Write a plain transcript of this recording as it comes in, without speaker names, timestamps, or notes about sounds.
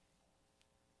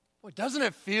Boy, doesn't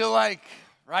it feel like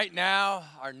right now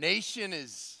our nation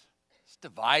is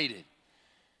divided?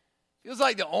 Feels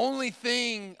like the only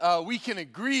thing we can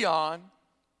agree on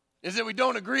is that we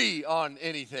don't agree on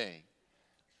anything.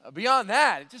 Beyond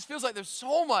that, it just feels like there's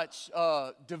so much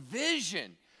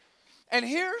division. And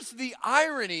here's the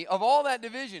irony of all that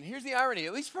division. Here's the irony,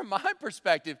 at least from my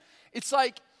perspective. It's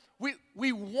like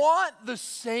we want the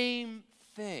same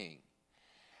thing.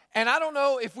 And I don't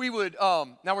know if we would, now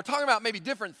we're talking about maybe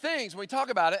different things when we talk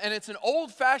about it, and it's an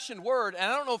old-fashioned word,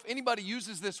 and I don't know if anybody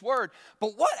uses this word,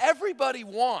 but what everybody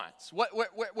wants,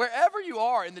 wherever you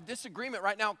are in the disagreement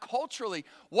right now culturally,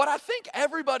 what I think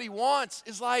everybody wants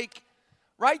is like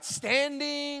right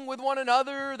standing with one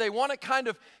another. They want a kind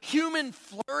of human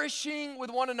flourishing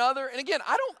with one another. And again,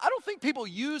 I don't think people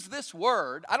use this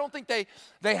word. I don't think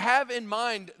they have in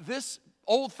mind this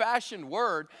old-fashioned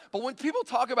word, but when people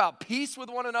talk about peace with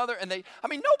one another, and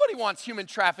nobody wants human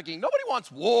trafficking, nobody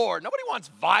wants war, nobody wants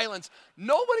violence,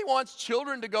 nobody wants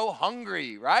children to go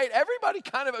hungry, right? Everybody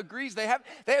kind of agrees. They have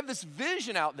this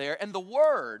vision out there, and the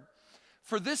word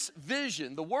for this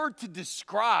vision, the word to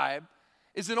describe,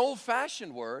 is an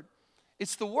old-fashioned word.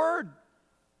 It's the word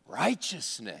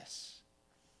righteousness.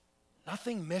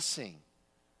 Nothing missing,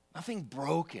 nothing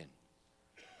broken.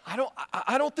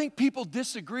 I don't think people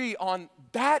disagree on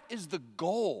that is the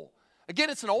goal.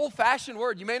 Again, it's an old-fashioned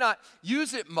word. You may not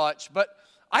use it much, but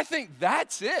I think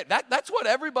that's it. That's what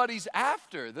everybody's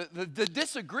after. The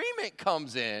disagreement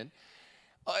comes in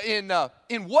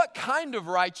what kind of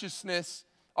righteousness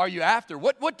are you after?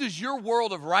 What does your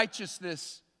world of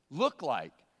righteousness look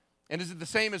like? And is it the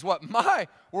same as what my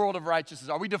world of righteousness?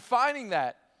 Are we defining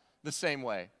that the same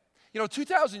way?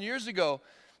 2,000 years ago,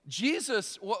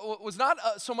 Jesus was not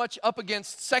so much up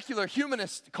against secular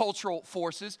humanist cultural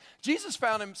forces. Jesus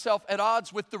found himself at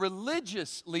odds with the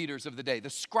religious leaders of the day,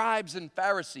 the scribes and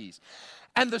Pharisees.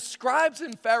 And the scribes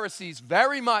and Pharisees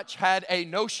very much had a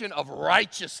notion of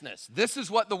righteousness. This is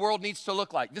what the world needs to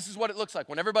look like. This is what it looks like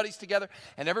when everybody's together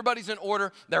and everybody's in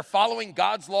order. They're following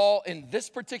God's law in this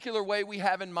particular way we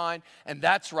have in mind, and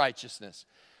that's righteousness.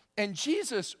 And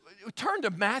Jesus, turn to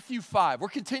Matthew 5. We're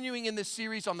continuing in this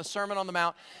series on the Sermon on the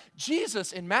Mount.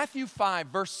 Jesus, in Matthew 5,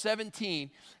 verse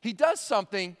 17, he does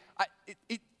something,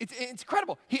 it's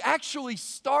incredible. He actually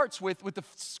starts with the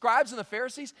scribes and the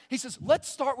Pharisees. He says, let's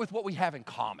start with what we have in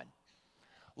common.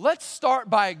 Let's start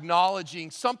by acknowledging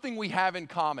something we have in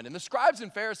common. And the scribes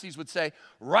and Pharisees would say,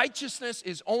 righteousness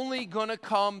is only going to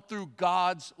come through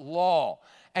God's law.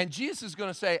 And Jesus is going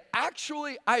to say,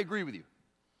 actually, I agree with you.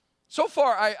 So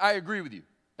far, I agree with you.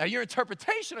 Now, your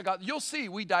interpretation of God, you'll see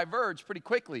we diverge pretty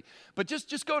quickly. But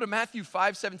just go to Matthew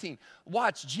 5:17.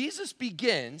 Watch, Jesus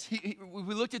begins.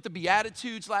 We looked at the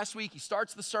Beatitudes last week. He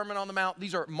starts the Sermon on the Mount.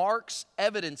 These are marks,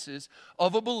 evidences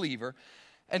of a believer.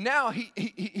 And now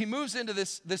he moves into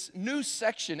this new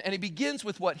section, and he begins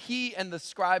with what he and the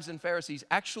scribes and Pharisees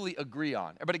actually agree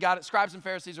on. Everybody got it? Scribes and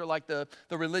Pharisees are like the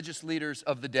religious leaders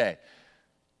of the day.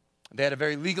 They had a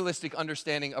very legalistic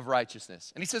understanding of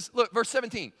righteousness. And he says, look, verse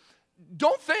 17,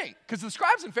 don't think, because the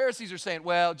scribes and Pharisees are saying,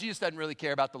 well, Jesus doesn't really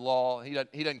care about the law. He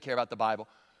doesn't care about the Bible.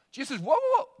 Jesus says,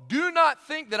 whoa. Do not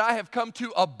think that I have come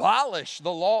to abolish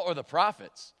the law or the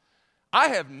prophets. I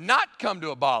have not come to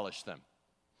abolish them.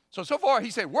 So far,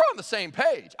 he said, we're on the same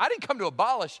page. I didn't come to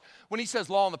abolish. When he says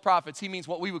law and the prophets, he means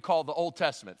what we would call the Old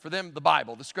Testament. For them, the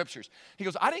Bible, the scriptures. He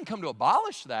goes, I didn't come to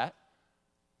abolish that.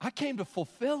 I came to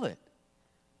fulfill it.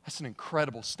 That's an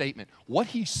incredible statement. What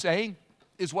he's saying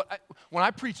is when I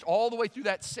preached all the way through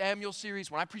that Samuel series,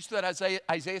 when I preached through that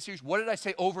Isaiah series, what did I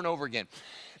say over and over again?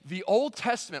 The Old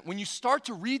Testament, when you start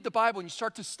to read the Bible and you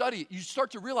start to study it, you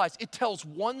start to realize it tells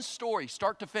one story,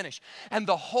 start to finish. And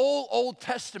the whole Old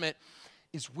Testament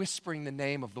is whispering the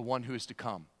name of the one who is to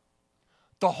come.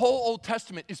 The whole Old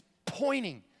Testament is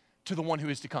pointing to the one who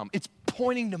is to come. It's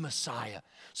pointing to Messiah.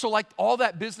 So like all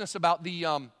that business about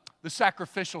the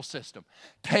sacrificial system.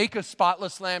 Take a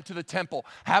spotless lamb to the temple.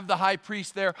 Have the high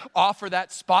priest there offer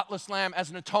that spotless lamb as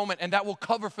an atonement, and that will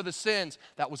cover for the sins.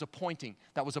 That was a pointing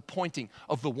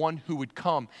of the one who would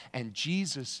come. And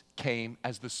Jesus came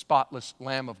as the spotless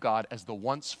Lamb of God, as the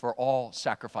once for all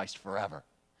sacrificed forever.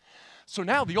 So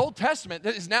now the Old Testament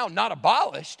is now not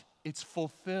abolished, it's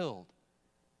fulfilled.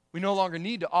 We no longer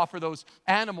need to offer those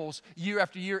animals year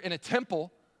after year in a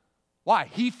temple. Why?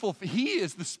 He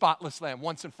is the spotless lamb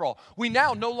once and for all. We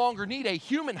now no longer need a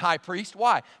human high priest.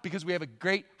 Why? Because we have a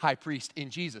great high priest in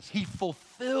Jesus. He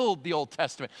fulfilled the Old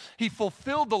Testament. He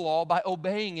fulfilled the law by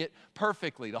obeying it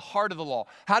perfectly, the heart of the law.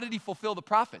 How did he fulfill the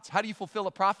prophets? How do you fulfill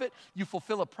a prophet? You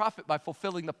fulfill a prophet by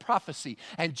fulfilling the prophecy.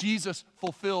 And Jesus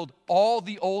fulfilled all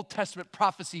the Old Testament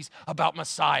prophecies about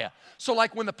Messiah. So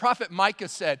like when the prophet Micah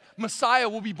said, Messiah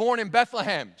will be born in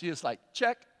Bethlehem. Jesus like,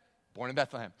 check. Born in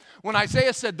Bethlehem. When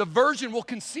Isaiah said, the virgin will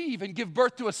conceive and give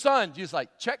birth to a son, Jesus like,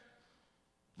 check,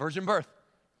 virgin birth.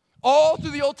 All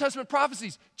through the Old Testament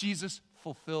prophecies, Jesus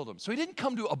fulfilled them. So he didn't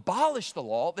come to abolish the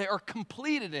law. They are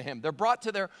completed in him. They're brought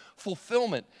to their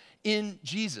fulfillment in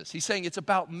Jesus. He's saying it's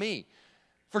about me.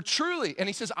 For truly, and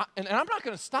he says, and I'm not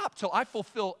going to stop till I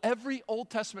fulfill every Old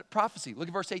Testament prophecy. Look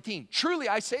at verse 18. Truly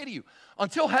I say to you,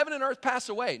 until heaven and earth pass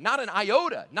away, not an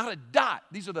iota, not a dot.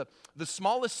 These are the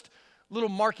smallest little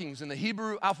markings in the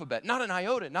Hebrew alphabet. Not an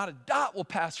iota, not a dot will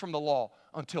pass from the law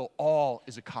until all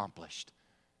is accomplished.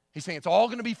 He's saying it's all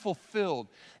going to be fulfilled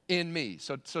in me.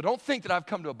 So don't think that I've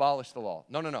come to abolish the law.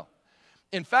 No.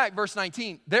 In fact, verse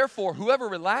 19, therefore, whoever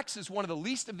relaxes one of the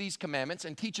least of these commandments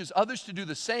and teaches others to do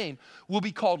the same will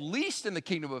be called least in the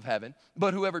kingdom of heaven,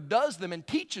 but whoever does them and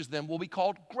teaches them will be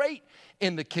called great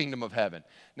in the kingdom of heaven.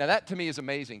 Now that to me is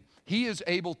amazing. He is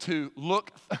able to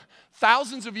look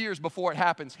thousands of years before it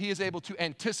happens. He is able to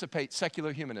anticipate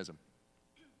secular humanism.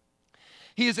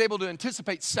 He is able to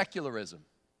anticipate secularism.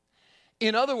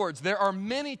 In other words, there are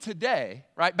many today,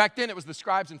 right? Back then it was the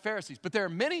scribes and Pharisees, but there are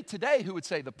many today who would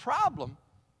say the problem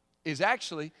is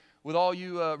actually with all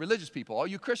you religious people, all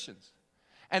you Christians.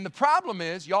 And the problem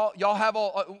is y'all have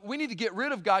we need to get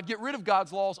rid of God, get rid of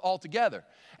God's laws altogether.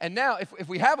 And now if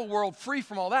we have a world free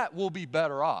from all that, we'll be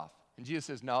better off. And Jesus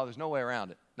says, no, there's no way around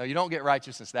it. No, you don't get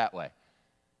righteousness that way.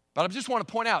 But I just want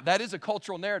to point out, that is a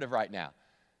cultural narrative right now.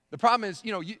 The problem is,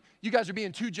 you guys are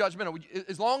being too judgmental.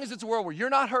 As long as it's a world where you're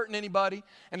not hurting anybody,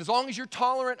 and as long as you're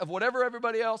tolerant of whatever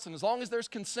everybody else, and as long as there's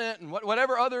consent and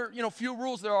whatever other, few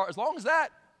rules there are, as long as that,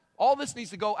 all this needs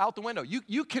to go out the window.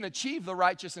 You can achieve the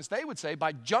righteousness, they would say,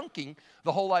 by junking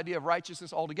the whole idea of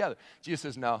righteousness altogether. Jesus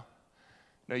says, no,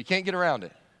 you can't get around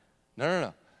it.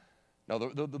 No. No,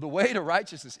 the way to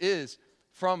righteousness is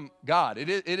from God. It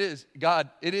is God.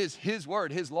 It is His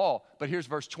word, His law. But here's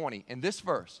verse 20. And this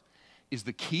verse is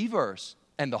the key verse,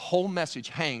 and the whole message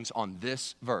hangs on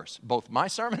this verse. Both my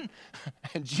sermon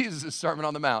and Jesus' Sermon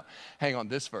on the Mount hang on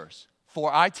this verse. For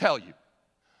I tell you,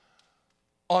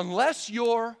 unless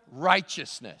your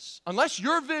righteousness, unless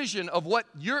your vision of what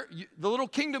the little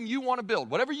kingdom you want to build,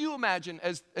 whatever you imagine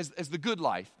as the good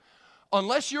life,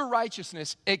 unless your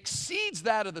righteousness exceeds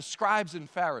that of the scribes and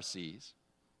Pharisees,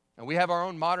 and we have our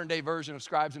own modern day version of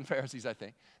scribes and Pharisees, I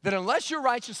think, that unless your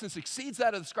righteousness exceeds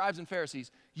that of the scribes and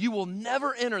Pharisees, you will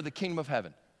never enter the kingdom of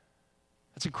heaven.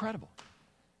 That's incredible.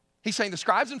 He's saying the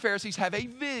scribes and Pharisees have a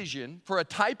vision for a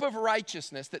type of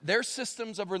righteousness that their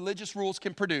systems of religious rules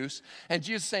can produce. And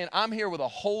Jesus is saying, I'm here with a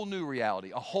whole new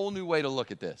reality, a whole new way to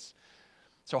look at this.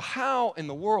 So how in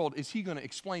the world is he going to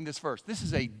explain this verse? This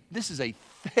is a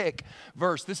thick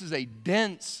verse. This is a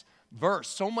dense verse.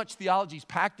 So much theology is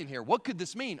packed in here. What could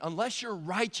this mean? Unless your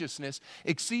righteousness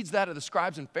exceeds that of the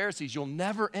scribes and Pharisees, you'll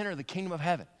never enter the kingdom of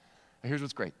heaven. Now, here's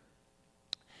what's great.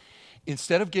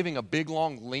 Instead of giving a big,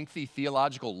 long, lengthy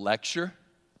theological lecture,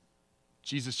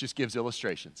 Jesus just gives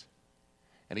illustrations.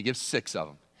 And he gives 6 of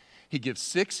them. He gives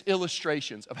 6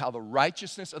 illustrations of how the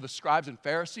righteousness of the scribes and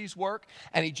Pharisees work,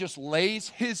 and he just lays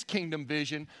his kingdom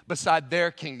vision beside their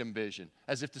kingdom vision,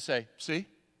 as if to say, see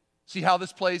how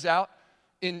this plays out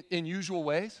in usual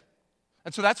ways?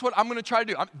 And so that's what I'm going to try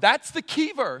to do. That's the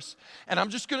key verse, and I'm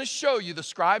just going to show you the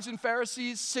scribes and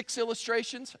Pharisees, 6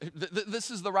 illustrations.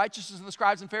 This is the righteousness of the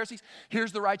scribes and Pharisees.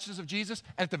 Here's the righteousness of Jesus,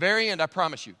 and at the very end, I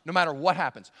promise you, no matter what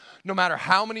happens, no matter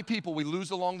how many people we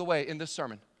lose along the way in this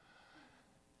sermon,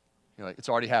 you're like, it's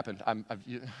already happened.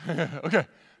 Okay.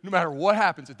 No matter what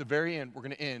happens, at the very end, we're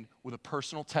going to end with a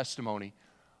personal testimony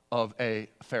of a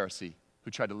Pharisee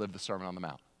who tried to live the Sermon on the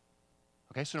Mount.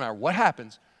 Okay, so no matter what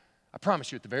happens, I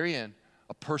promise you, at the very end,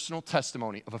 a personal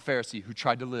testimony of a Pharisee who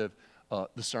tried to live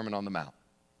the Sermon on the Mount.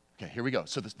 Okay, here we go.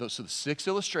 So the 6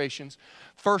 illustrations.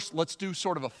 First, let's do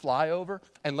sort of a flyover,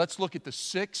 and let's look at the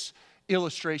 6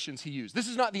 illustrations he used. This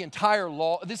is not the entire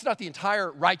law, this is not the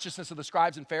entire righteousness of the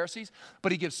scribes and Pharisees,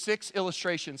 but he gives 6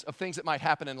 illustrations of things that might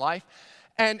happen in life,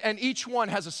 and each one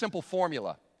has a simple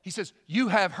formula. He says, you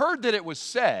have heard that it was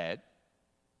said.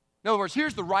 In other words,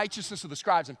 here's the righteousness of the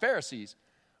scribes and Pharisees,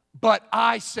 but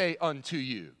I say unto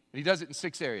you. And he does it in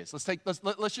 6 areas.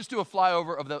 Let's just do a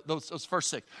flyover of those first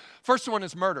 6. First one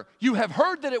is murder. You have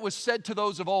heard that it was said to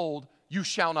those of old, you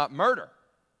shall not murder.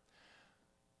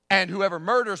 and whoever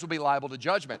murders will be liable to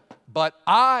judgment. But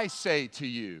I say to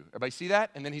you, everybody see that?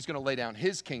 And then he's going to lay down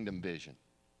his kingdom vision.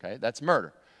 Okay, that's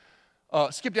murder.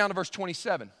 Skip down to verse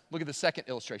 27. Look at the second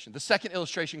illustration. The second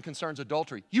illustration concerns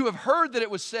adultery. You have heard that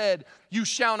it was said, you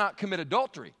shall not commit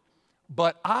adultery.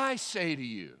 But I say to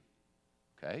you.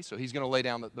 Okay, so he's going to lay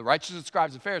down the righteousness of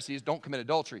scribes and Pharisees, don't commit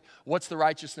adultery. What's the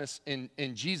righteousness in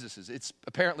Jesus's? It's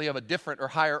apparently of a different or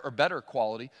higher or better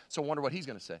quality, so I wonder what he's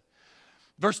going to say.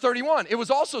 Verse 31, it was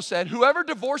also said, whoever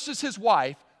divorces his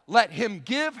wife, let him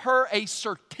give her a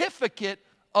certificate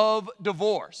of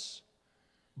divorce.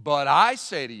 But I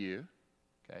say to you,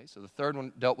 okay, so the third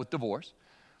one dealt with divorce.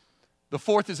 The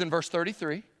fourth is in verse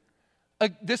 33.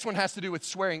 This one has to do with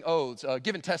swearing oaths,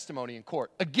 giving testimony in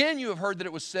court. Again, you have heard that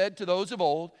it was said to those of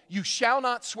old, you shall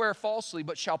not swear falsely,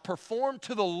 but shall perform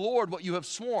to the Lord what you have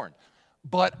sworn.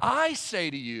 But I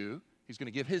say to you, he's going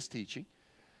to give his teaching.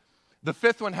 The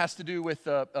fifth one has to do with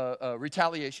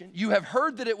retaliation. You have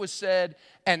heard that it was said,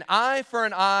 an eye for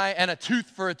an eye and a tooth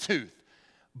for a tooth.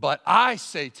 But I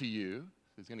say to you,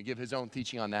 he's going to give his own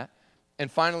teaching on that.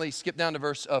 And finally, skip down to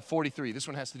verse 43. This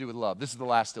one has to do with love. This is the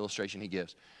last illustration he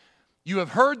gives. You have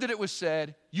heard that it was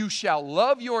said, you shall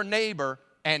love your neighbor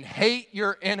and hate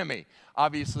your enemy.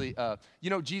 Obviously,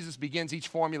 Jesus begins each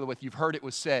formula with, you've heard it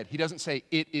was said. He doesn't say,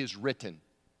 it is written.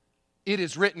 It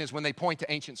is written is when they point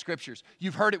to ancient scriptures.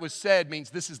 You've heard it was said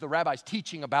means this is the rabbis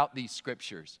teaching about these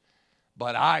scriptures.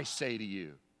 But I say to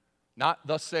you, not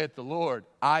thus saith the Lord,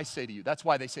 I say to you. That's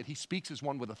why they said he speaks as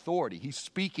one with authority. He's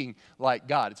speaking like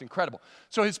God. It's incredible.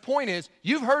 So his point is,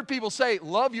 you've heard people say,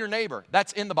 love your neighbor.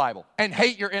 That's in the Bible. And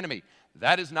hate your enemy.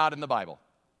 That is not in the Bible.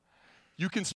 You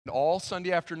can spend all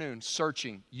Sunday afternoon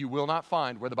searching. You will not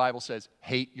find where the Bible says,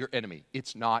 hate your enemy.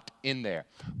 It's not in there.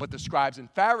 But the scribes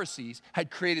and Pharisees had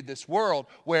created this world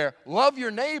where love your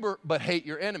neighbor, but hate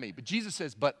your enemy. But Jesus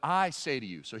says, but I say to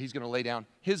you. So he's going to lay down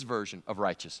his version of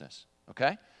righteousness.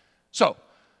 Okay? So,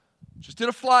 just did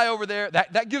a flyover there.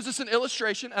 That gives us an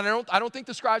illustration, and I don't think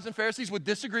the scribes and Pharisees would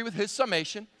disagree with his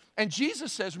summation. And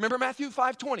Jesus says, remember Matthew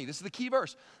 5:20, this is the key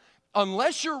verse.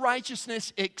 Unless your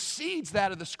righteousness exceeds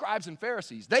that of the scribes and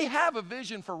Pharisees, they have a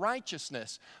vision for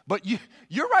righteousness, but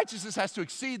your righteousness has to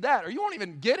exceed that, or you won't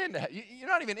even get into heaven. You're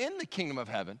not even in the kingdom of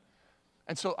heaven.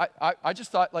 And so I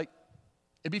just thought,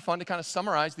 it'd be fun to kind of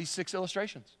summarize these 6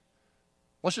 illustrations.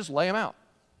 Let's just lay them out.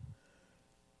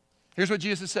 Here's what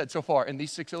Jesus has said so far in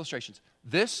these 6 illustrations.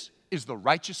 This is the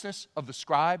righteousness of the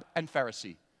scribe and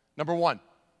Pharisee. Number 1,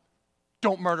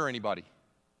 don't murder anybody.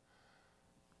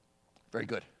 Very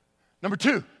good. Number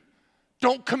 2,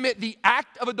 don't commit the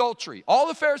act of adultery. All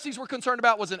the Pharisees were concerned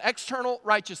about was an external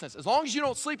righteousness. As long as you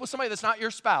don't sleep with somebody that's not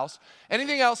your spouse,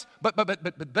 anything else, but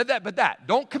that.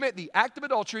 Don't commit the act of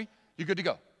adultery, you're good to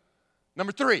go.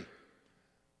 Number 3,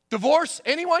 divorce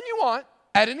anyone you want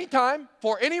at any time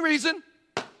for any reason,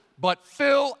 but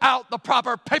fill out the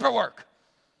proper paperwork.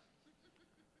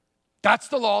 That's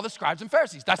the law of the scribes and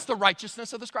Pharisees. That's the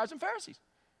righteousness of the scribes and Pharisees.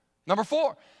 Number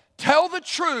 4, tell the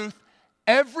truth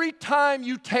every time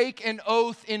you take an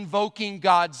oath invoking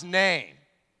God's name.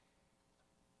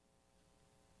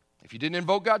 If you didn't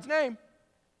invoke God's name,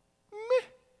 meh.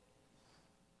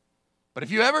 But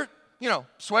if you ever,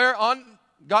 swear on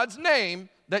God's name,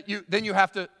 then you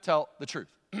have to tell the truth.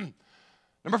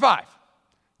 Number 5,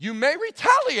 you may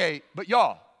retaliate, but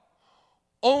y'all,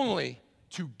 only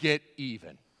to get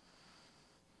even.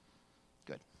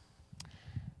 Good.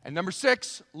 And number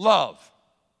 6, love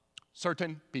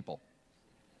certain people.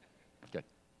 Good.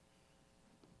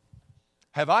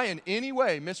 Have I in any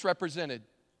way misrepresented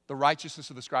the righteousness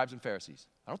of the scribes and Pharisees?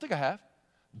 I don't think I have.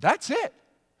 That's it.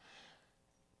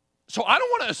 So I don't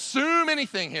want to assume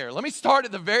anything here. Let me start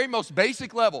at the very most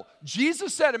basic level.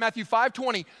 Jesus said in Matthew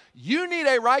 5:20, you need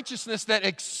a righteousness that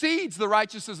exceeds the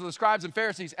righteousness of the scribes and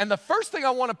Pharisees. And the first thing I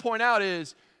want to point out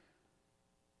is,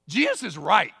 Jesus is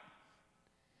right.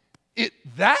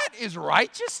 That is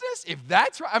righteousness? If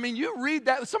that's right, you read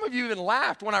that. Some of you even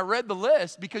laughed when I read the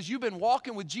list because you've been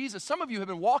walking with Jesus. Some of you have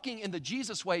been walking in the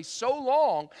Jesus way so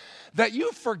long that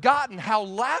you've forgotten how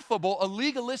laughable a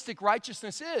legalistic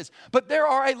righteousness is. But there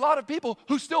are a lot of people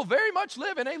who still very much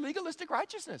live in a legalistic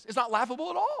righteousness. It's not laughable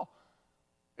at all.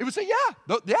 It would say, yeah,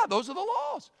 those are the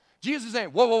laws. Jesus is saying,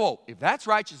 whoa. If that's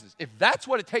righteousness, if that's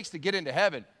what it takes to get into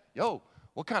heaven,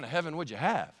 what kind of heaven would you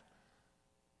have?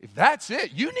 If that's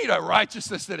it, you need a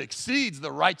righteousness that exceeds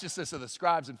the righteousness of the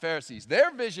scribes and Pharisees.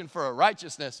 Their vision for a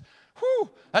righteousness,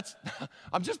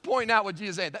 I'm just pointing out what Jesus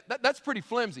is saying. That's pretty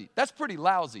flimsy. That's pretty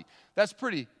lousy. That's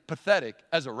pretty pathetic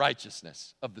as a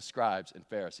righteousness of the scribes and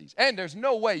Pharisees. And there's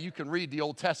no way you can read the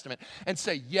Old Testament and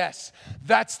say, yes,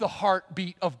 that's the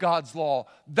heartbeat of God's law.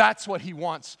 That's what he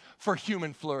wants for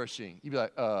human flourishing. You'd be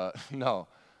like, no,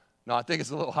 I think it's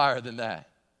a little higher than that.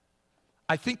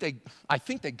 I think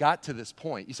they got to this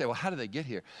point. You say, well, how did they get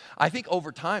here? I think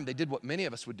over time they did what many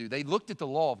of us would do. They looked at the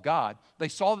law of God. They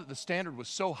saw that the standard was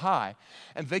so high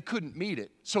and they couldn't meet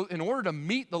it. So in order to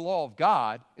meet the law of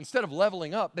God, instead of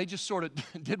leveling up, they just sort of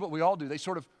did what we all do. They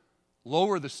sort of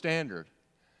lower the standard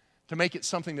to make it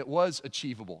something that was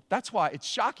achievable. That's why it's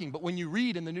shocking. But when you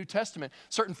read in the New Testament,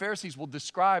 certain Pharisees will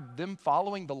describe them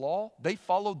following the law. They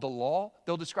followed the law.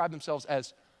 They'll describe themselves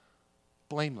as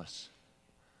blameless.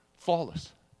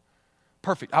 Flawless,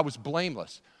 perfect. I was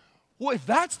blameless. Well, if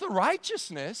that's the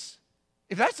righteousness,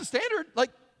 if that's the standard, like,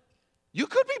 you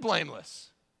could be blameless.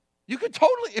 You could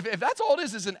totally, if that's all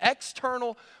it is an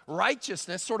external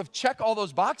righteousness, sort of check all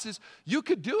those boxes, you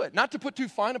could do it. Not to put too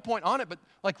fine a point on it, but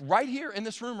like right here in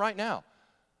this room right now.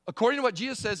 According to what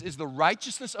Jesus says is the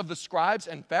righteousness of the scribes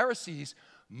and Pharisees,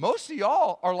 most of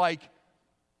y'all are like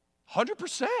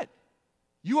 100%.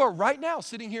 You are right now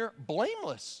sitting here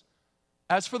blameless.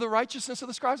 As for the righteousness of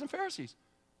the scribes and Pharisees.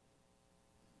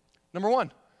 Number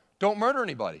one, don't murder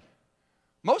anybody.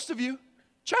 Most of you,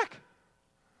 check.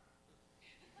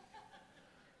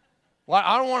 Well,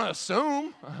 I don't want to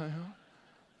assume.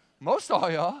 Most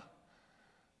of y'all.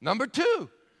 Number two,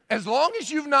 as long as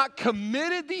you've not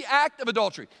committed the act of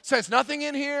adultery, says nothing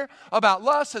in here about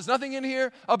lust, says nothing in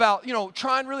here about,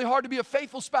 trying really hard to be a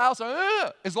faithful spouse.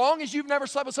 As long as you've never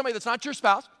slept with somebody that's not your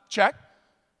spouse, check.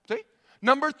 See?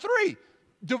 Number three,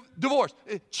 divorce.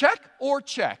 Check or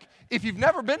check. If you've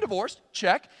never been divorced,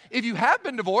 check. If you have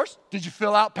been divorced, did you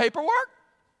fill out paperwork?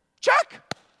 Check.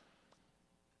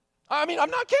 I mean,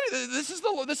 I'm not kidding. This is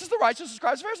the righteousness of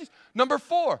scribes and Pharisees. Number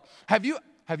four, have you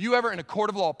ever in a court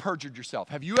of law perjured yourself?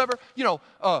 Have you ever,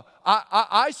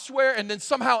 I swear and then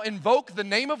somehow invoke the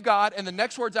name of God and the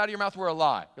next words out of your mouth were a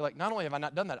lie? You're like, not only have I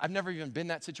not done that, I've never even been in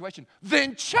that situation.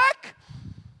 Then check.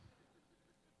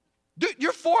 Dude,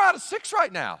 you're 4 out of 6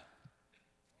 right now.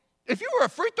 If you were a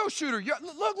free throw shooter,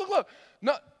 look.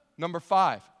 No, number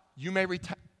 5, you may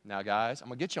retaliate. Now, guys, I'm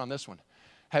going to get you on this one.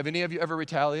 Have any of you ever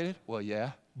retaliated? Well,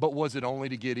 yeah. But was it only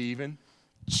to get even?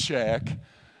 Check.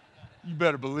 You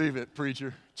better believe it,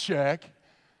 preacher. Check.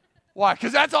 Why?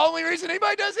 Because that's the only reason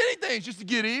anybody does anything. It's just to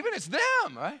get even. It's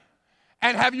them, right?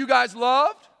 And have you guys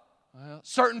loved? Well,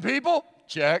 certain people?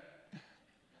 Check.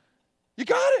 You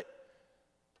got it.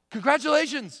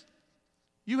 Congratulations.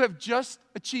 You have just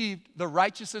achieved the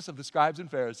righteousness of the scribes and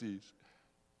Pharisees.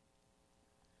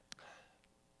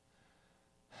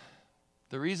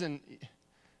 The reason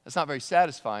that's not very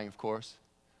satisfying, of course,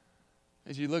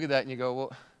 is you look at that and you go,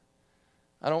 well,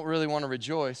 I don't really want to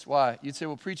rejoice. Why? You'd say,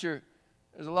 well, preacher,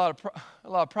 there's a lot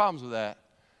of problems with that.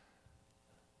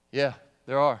 Yeah,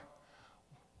 there are.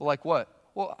 Well, like what?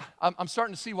 Well, I'm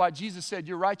starting to see why Jesus said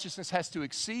your righteousness has to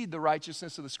exceed the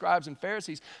righteousness of the scribes and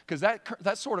Pharisees, because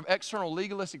that sort of external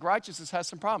legalistic righteousness has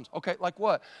some problems. Okay, like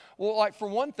what? Well, like for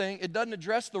one thing, it doesn't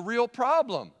address the real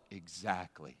problem.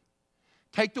 Exactly.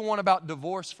 Take the one about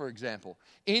divorce, for example.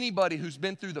 Anybody who's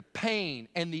been through the pain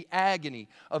and the agony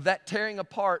of that tearing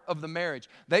apart of the marriage,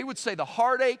 they would say the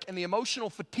heartache and the emotional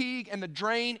fatigue and the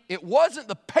drain, it wasn't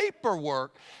the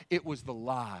paperwork, it was the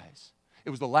lies. It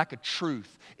was the lack of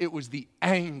truth. It was the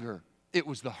anger. It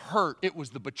was the hurt. It was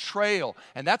the betrayal.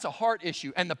 And that's a heart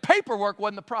issue. And the paperwork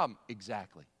wasn't the problem.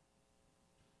 Exactly.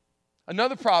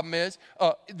 Another problem is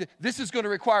this is going to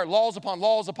require laws upon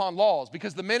laws upon laws,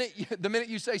 because the minute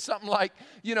you say something like,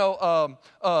 don't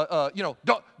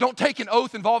take an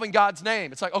oath involving God's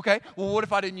name. It's like, okay, well, what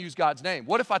if I didn't use God's name?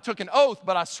 What if I took an oath,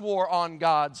 but I swore on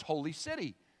God's holy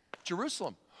city,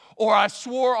 Jerusalem? Or I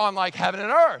swore on like heaven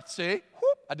and earth, see?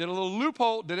 I did a little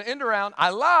loophole, did an end around. I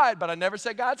lied, but I never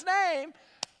said God's name.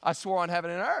 I swore on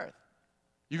heaven and earth.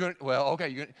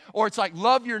 Or it's like,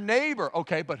 love your neighbor.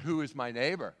 Okay, but who is my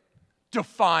neighbor?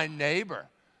 Define neighbor.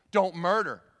 Don't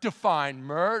murder. Define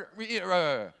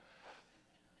murder.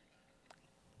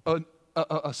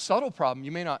 A subtle problem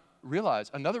you may not realize,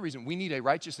 another reason we need a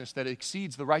righteousness that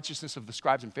exceeds the righteousness of the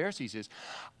scribes and Pharisees is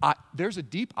there's a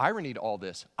deep irony to all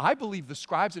this. I believe the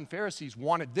scribes and Pharisees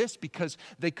wanted this because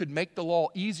they could make the law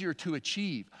easier to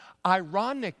achieve.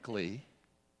 Ironically,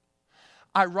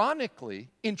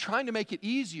 in trying to make it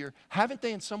easier, haven't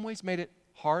they in some ways made it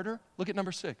harder? Look at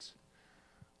number 6.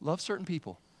 Love certain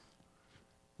people.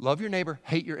 Love your neighbor,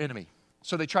 hate your enemy.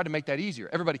 So they tried to make that easier.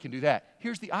 Everybody can do that.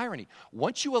 Here's the irony.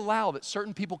 Once you allow that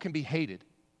certain people can be hated,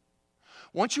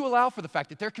 once you allow for the fact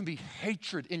that there can be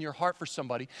hatred in your heart for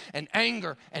somebody and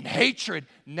anger and hatred,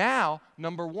 now,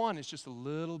 number one, it's just a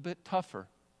little bit tougher.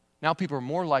 Now people are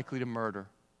more likely to murder.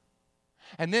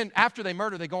 And then after they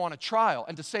murder, they go on a trial,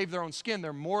 and to save their own skin,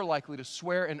 they're more likely to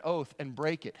swear an oath and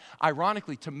break it.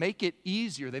 Ironically, to make it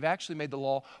easier, they've actually made the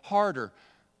law harder.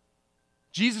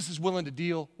 Jesus is willing to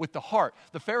deal with the heart.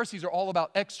 The Pharisees are all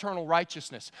about external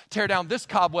righteousness. Tear down this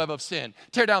cobweb of sin.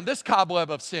 Tear down this cobweb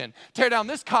of sin. Tear down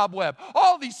this cobweb.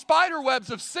 All these spider webs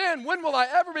of sin. When will I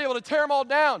ever be able to tear them all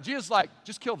down? Jesus is like,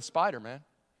 just kill the spider, man.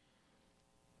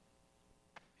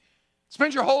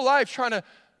 Spend your whole life trying to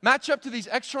match up to these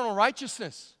external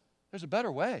righteousness. There's a better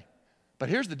way. But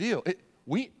here's the deal.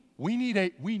 We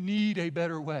need a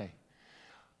better way.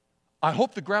 I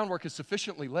hope the groundwork is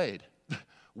sufficiently laid.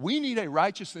 We need a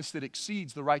righteousness that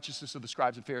exceeds the righteousness of the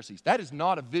scribes and Pharisees. That is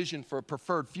not a vision for a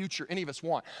preferred future any of us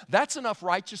want. That's enough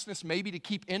righteousness maybe to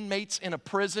keep inmates in a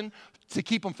prison, to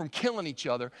keep them from killing each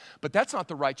other. But that's not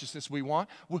the righteousness we want.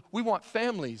 We want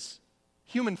families,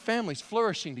 human families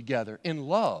flourishing together in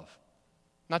love,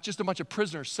 not just a bunch of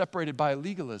prisoners separated by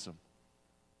legalism.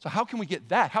 So how can we get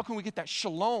that? How can we get that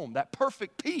shalom, that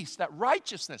perfect peace, that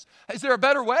righteousness? Is there a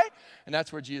better way? And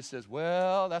that's where Jesus says,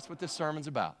 well, that's what this sermon's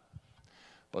about.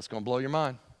 But it's going to blow your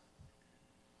mind.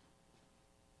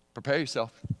 Prepare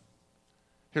yourself.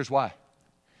 Here's why.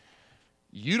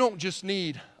 You don't just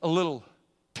need a little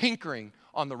tinkering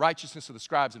on the righteousness of the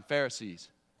scribes and Pharisees.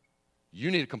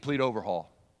 You need a complete overhaul.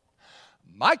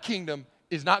 My kingdom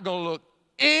is not going to look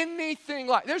anything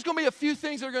like. There's going to be a few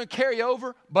things that are going to carry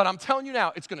over, but I'm telling you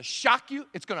now, it's going to shock you,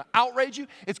 it's going to outrage you,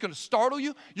 it's going to startle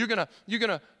you. You're going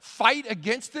to fight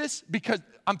against this because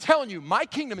I'm telling you, my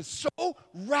kingdom is so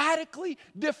radically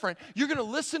different. You're going to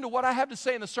listen to what I have to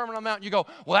say in the Sermon on the Mount and you go,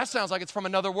 well, that sounds like it's from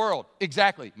another world.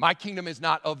 Exactly. My kingdom is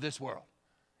not of this world.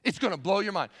 It's going to blow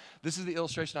your mind. This is the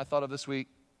illustration I thought of this week.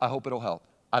 I hope it'll help.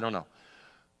 I don't know.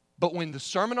 But when the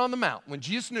Sermon on the Mount, when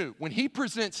Jesus knew, when he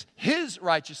presents his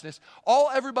righteousness, all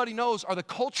everybody knows are the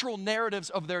cultural narratives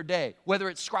of their day, whether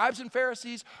it's scribes and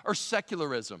Pharisees or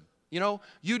secularism. You know,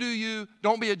 you do you,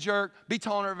 don't be a jerk, be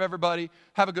tolerant of everybody,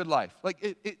 have a good life.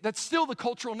 Like, that's still the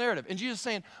cultural narrative. And Jesus is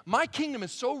saying, my kingdom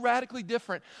is so radically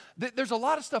different that there's a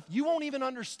lot of stuff you won't even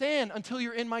understand until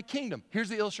you're in my kingdom. Here's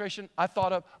the illustration I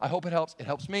thought of. I hope it helps. It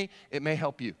helps me. It may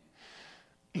help you.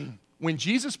 When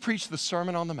Jesus preached the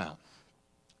Sermon on the Mount,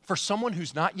 for someone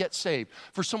who's not yet saved,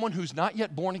 for someone who's not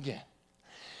yet born again,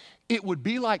 it would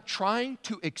be like trying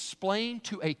to explain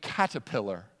to a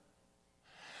caterpillar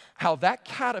how that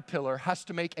caterpillar has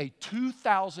to make a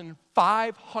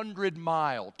 2,500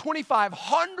 mile,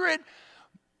 2,500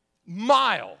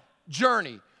 mile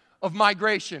journey of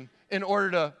migration in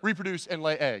order to reproduce and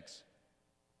lay eggs.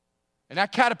 And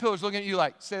that caterpillar's looking at you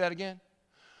like, say that again?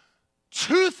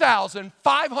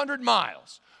 2,500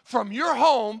 miles from your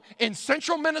home in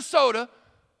central Minnesota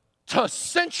to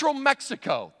central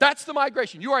Mexico. That's the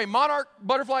migration. You are a monarch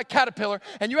butterfly caterpillar,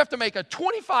 and you have to make a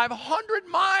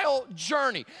 2,500-mile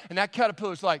journey. And that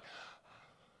caterpillar's like,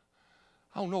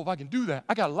 I don't know if I can do that.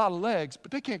 I got a lot of legs,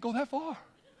 but they can't go that far.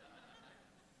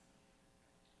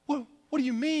 What do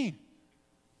you mean?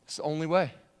 It's the only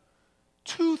way.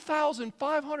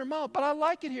 2,500 miles, but I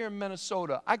like it here in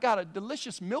Minnesota. I got a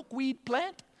delicious milkweed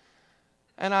plant.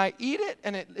 And I eat it,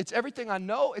 and it's everything I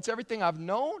know. It's everything I've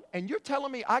known. And you're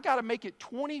telling me I got to make it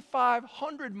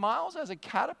 2,500 miles as a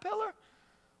caterpillar?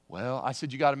 Well, I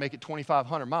said you got to make it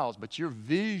 2,500 miles, but your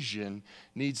vision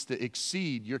needs to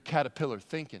exceed your caterpillar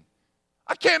thinking.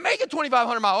 I can't make it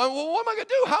 2,500 miles. Well, what am I going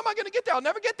to do? How am I going to get there? I'll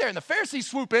never get there. And the Pharisees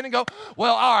swoop in and go,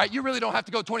 well, all right, you really don't have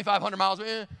to go 2,500 miles.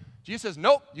 Jesus says,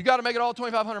 nope, you got to make it all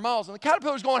 2,500 miles. And the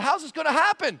caterpillar's going, how's this going to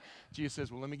happen? Jesus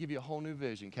says, well, let me give you a whole new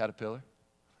vision, caterpillar.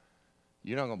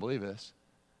 You're not going to believe this,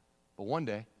 but one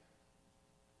day,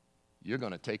 you're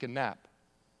going to take a nap.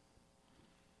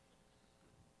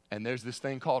 And there's this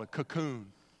thing called a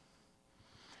cocoon.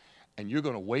 And you're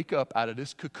going to wake up out of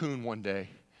this cocoon one day,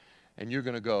 and you're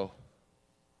going to go,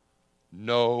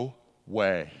 no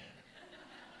way.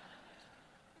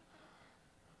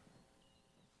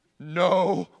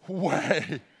 No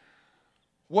way.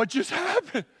 What just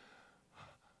happened?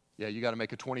 Yeah, you got to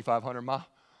make a 2,500 mile.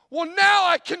 Well, now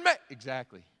I can make.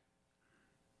 Exactly.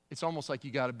 It's almost like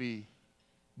you got to be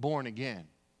born again.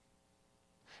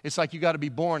 It's like you got to be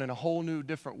born in a whole new,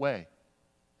 different way.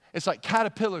 It's like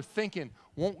caterpillar thinking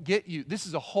won't get you. This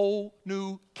is a whole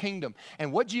new kingdom.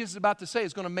 And what Jesus is about to say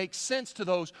is going to make sense to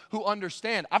those who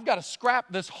understand. I've got to scrap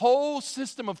this whole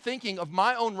system of thinking of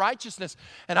my own righteousness,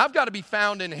 and I've got to be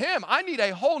found in him. I need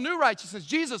a whole new righteousness.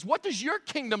 Jesus, what does your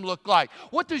kingdom look like?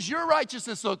 What does your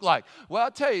righteousness look like? Well, I'll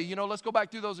tell you, let's go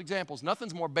back through those examples.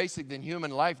 Nothing's more basic than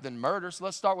human life than murder, so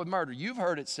let's start with murder. You've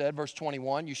heard it said, verse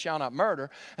 21, you shall not murder,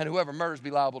 and whoever murders be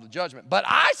liable to judgment. But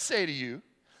I say to you,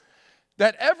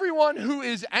 that everyone who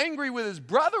is angry with his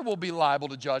brother will be liable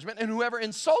to judgment, and whoever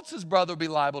insults his brother will be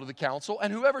liable to the council,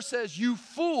 and whoever says, you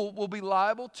fool, will be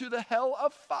liable to the hell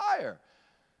of fire.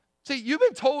 See, you've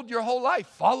been told your whole life,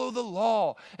 follow the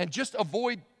law and just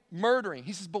avoid murdering.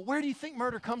 He says, but where do you think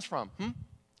murder comes from?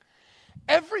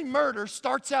 Every murder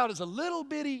starts out as a little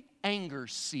bitty anger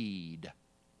seed.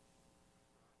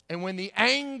 And when the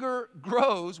anger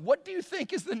grows, what do you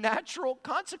think is the natural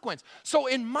consequence? So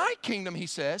in my kingdom, he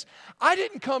says, I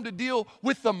didn't come to deal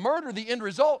with the murder, the end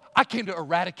result. I came to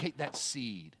eradicate that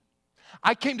seed.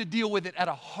 I came to deal with it at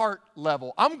a heart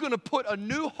level. I'm going to put a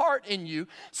new heart in you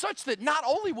such that not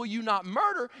only will you not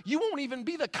murder, you won't even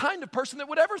be the kind of person that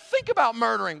would ever think about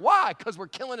murdering. Why? Because we're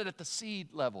killing it at the seed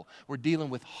level. We're dealing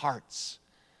with hearts.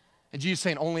 And Jesus is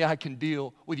saying, only I can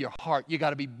deal with your heart. You got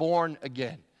to be born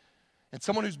again. And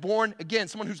someone who's born again,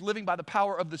 someone who's living by the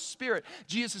power of the Spirit,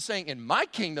 Jesus is saying, in my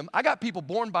kingdom, I got people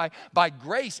born by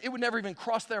grace. It would never even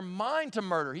cross their mind to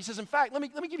murder. He says, in fact, let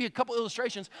me give you a couple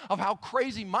illustrations of how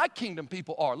crazy my kingdom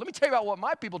people are. Let me tell you about what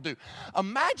my people do.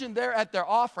 Imagine they're at their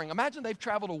offering. Imagine they've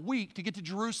traveled a week to get to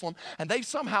Jerusalem, and they've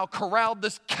somehow corralled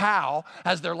this cow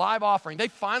as their live offering. They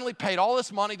finally paid all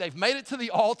this money. They've made it to the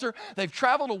altar. They've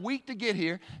traveled a week to get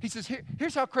here. He says,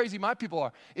 here's how crazy my people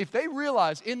are. If they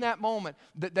realize in that moment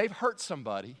that they've hurt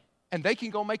somebody and they can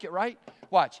go make it right,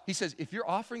 watch. He says, if you're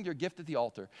offering your gift at the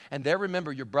altar and there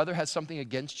remember your brother has something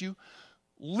against you,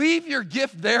 leave your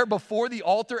gift there before the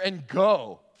altar and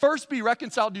go. First be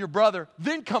reconciled to your brother,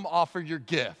 then come offer your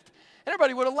gift. And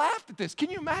everybody would have laughed at this. Can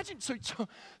you imagine? So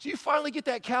you finally get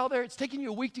that cow there. It's taking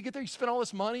you a week to get there. You spend all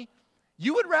this money.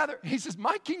 You would rather, he says,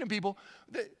 my kingdom people,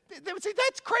 they would say,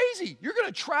 that's crazy. You're going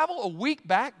to travel a week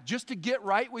back just to get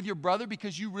right with your brother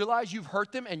because you realize you've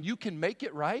hurt them and you can make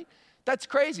it right? That's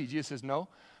crazy. Jesus says, no.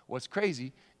 What's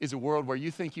crazy is a world where you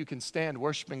think you can stand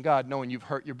worshiping God knowing you've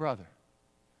hurt your brother.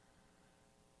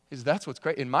 He says, that's what's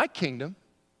great. In my kingdom,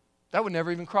 that would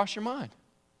never even cross your mind.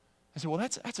 I said, well,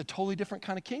 that's a totally different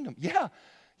kind of kingdom.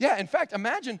 Yeah, in fact,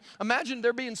 imagine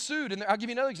they're being sued. And I'll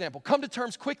give you another example. Come to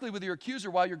terms quickly with your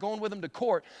accuser while you're going with him to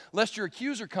court, lest your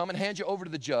accuser come and hand you over to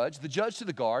the judge to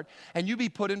the guard, and you be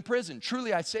put in prison.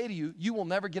 Truly, I say to you, you will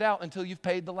never get out until you've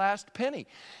paid the last penny.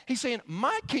 He's saying,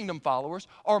 my kingdom followers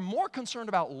are more concerned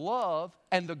about love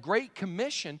and the Great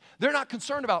Commission. They're not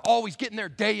concerned about always getting their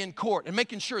day in court and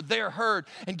making sure they're heard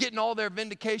and getting all their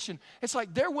vindication. It's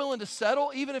like they're willing to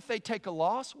settle even if they take a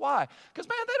loss. Why? Because,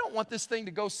 man, they don't want this thing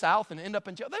to go south and end up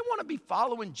in jail. They want to be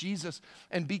following Jesus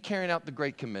and be carrying out the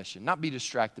Great Commission, not be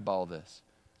distracted by all this.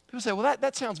 People say, well,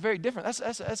 that sounds very different.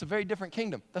 That's a very different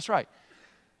kingdom. That's right.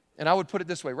 And I would put it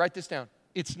this way. Write this down.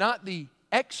 It's not the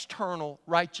external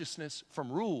righteousness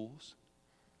from rules.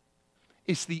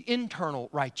 It's the internal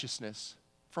righteousness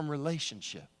from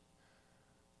relationship.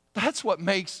 That's what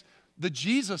makes the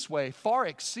Jesus way far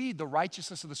exceed the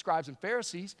righteousness of the scribes and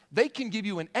Pharisees. They can give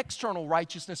you an external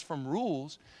righteousness from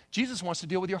rules. Jesus wants to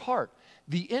deal with your heart.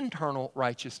 The internal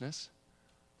righteousness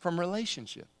from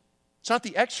relationship. It's not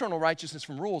the external righteousness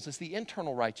from rules, it's the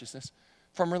internal righteousness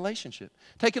from relationship.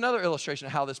 Take another illustration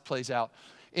of how this plays out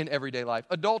in everyday life.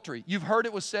 Adultery. You've heard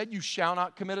it was said, you shall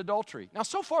not commit adultery. Now,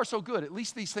 so far, so good. At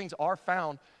least these things are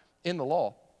found in the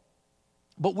law.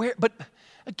 But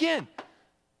again,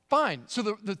 fine. So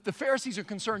the Pharisees are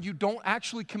concerned you don't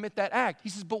actually commit that act. He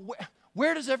says, but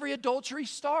where does every adultery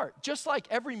start? Just like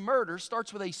every murder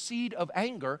starts with a seed of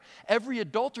anger, every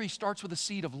adultery starts with a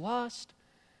seed of lust.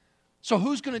 So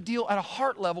who's going to deal at a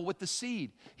heart level with the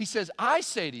seed? He says, I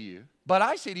say to you,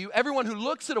 everyone who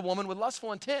looks at a woman with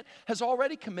lustful intent has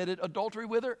already committed adultery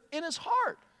with her in his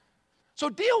heart. So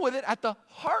deal with it at the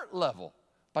heart level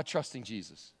by trusting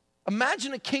Jesus.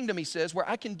 Imagine a kingdom, he says, where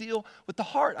I can deal with the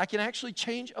heart. I can actually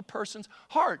change a person's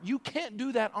heart. You can't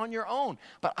do that on your own,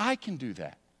 but I can do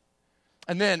that.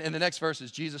 And then in the next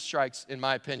verses, Jesus strikes, in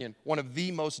my opinion, one of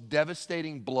the most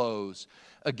devastating blows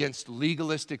against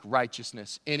legalistic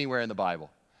righteousness anywhere in the Bible.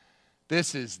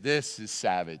 This is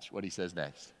savage, what he says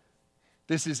next.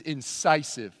 This is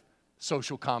incisive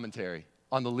social commentary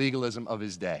on the legalism of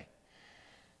his day.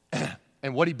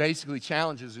 And what he basically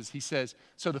challenges is he says,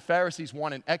 so the Pharisees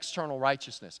want an external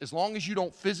righteousness. As long as you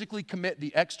don't physically commit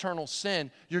the external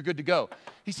sin, you're good to go.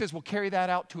 He says, well, carry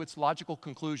that out to its logical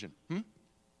conclusion.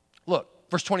 Look,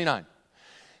 verse 29.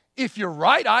 If your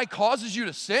right eye causes you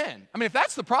to sin, I mean, if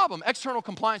that's the problem, external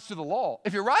compliance to the law,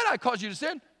 if your right eye causes you to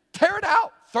sin, tear it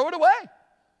out, throw it away.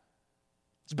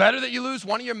 It's better that you lose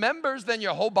one of your members than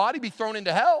your whole body be thrown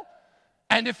into hell.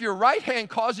 And if your right hand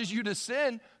causes you to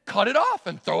sin, cut it off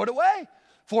and throw it away.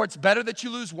 For it's better that you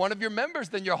lose one of your members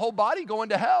than your whole body go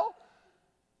into hell.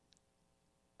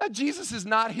 Now, Jesus is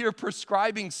not here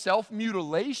prescribing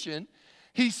self-mutilation.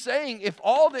 He's saying if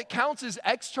all that counts is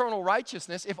external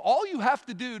righteousness, if all you have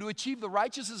to do to achieve the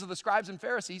righteousness of the scribes and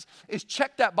Pharisees is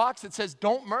check that box that says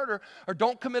don't murder or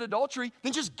don't commit adultery,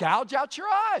 then just gouge out your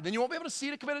eye. Then you won't be able to see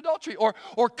to commit adultery.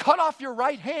 Or cut off your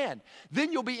right hand.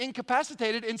 Then you'll be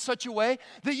incapacitated in such a way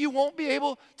that you won't be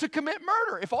able to commit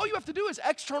murder. If all you have to do is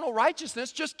external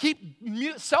righteousness, just keep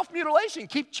self-mutilation.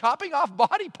 Keep chopping off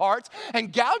body parts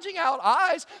and gouging out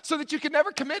eyes so that you can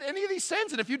never commit any of these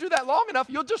sins. And if you do that long enough,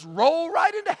 you'll just roll right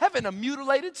into heaven, a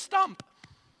mutilated stump.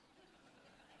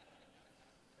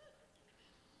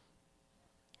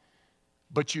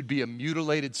 But you'd be a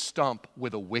mutilated stump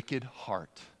with a wicked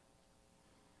heart.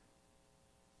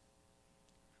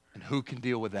 And who can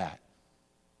deal with that?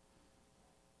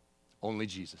 Only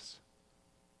Jesus.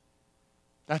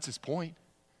 That's his point.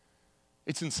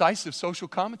 It's incisive social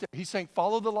commentary. He's saying,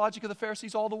 follow the logic of the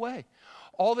Pharisees all the way.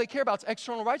 All they care about is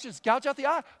external righteousness. Gouge out the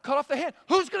eye, cut off the hand.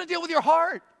 Who's going to deal with your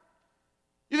heart?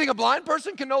 You think a blind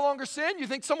person can no longer sin? You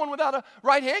think someone without a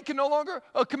right hand can no longer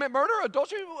commit murder or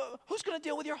adultery? Who's going to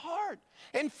deal with your heart?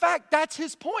 In fact, that's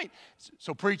his point.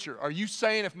 So, preacher, are you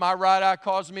saying if my right eye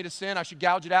causes me to sin, I should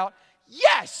gouge it out?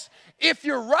 Yes. If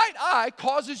your right eye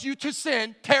causes you to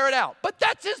sin, tear it out. But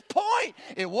that's his point.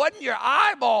 It wasn't your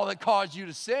eyeball that caused you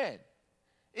to sin,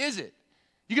 is it?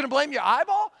 You going to blame your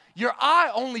eyeball? Your eye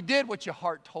only did what your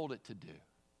heart told it to do.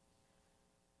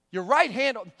 Your right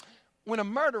hand... When a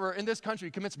murderer in this country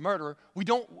commits murder, we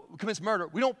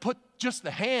don't put just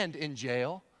the hand in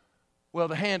jail. Well,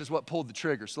 the hand is what pulled the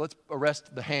trigger, so let's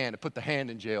arrest the hand and put the hand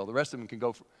in jail. The rest of them can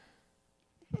go for...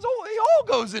 He all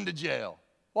goes into jail.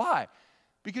 Why?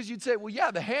 Because you'd say, well, yeah,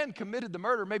 the hand committed the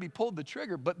murder, maybe pulled the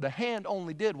trigger, but the hand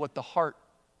only did what the heart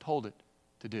told it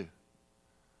to do.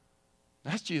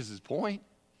 That's Jesus' point.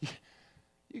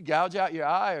 You gouge out your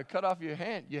eye or cut off your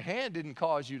hand didn't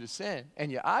cause you to sin,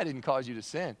 and your eye didn't cause you to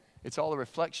sin. It's all a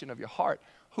reflection of your heart.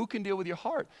 Who can deal with your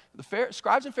heart? The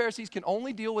scribes and Pharisees can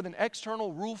only deal with an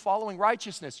external rule-following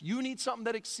righteousness. You need something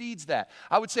that exceeds that.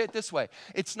 I would say it this way.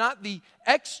 It's not the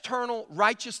external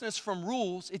righteousness from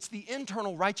rules. It's the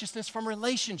internal righteousness from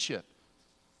relationship.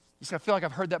 You say, I feel like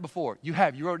I've heard that before. You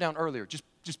have. You wrote it down earlier.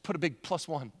 Just put a big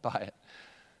 +1 by it.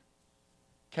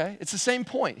 Okay? It's the same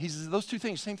point. He says those two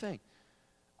things, same thing.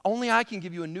 Only I can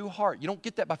give you a new heart. You don't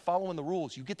get that by following the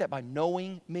rules. You get that by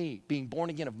knowing me, being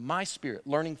born again of my spirit,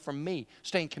 learning from me,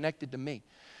 staying connected to me.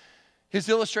 His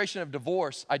illustration of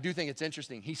divorce, I do think it's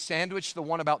interesting. He sandwiched the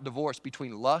one about divorce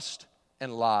between lust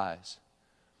and lies.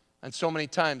 And so many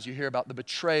times you hear about the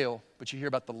betrayal, but you hear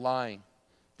about the lying,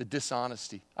 the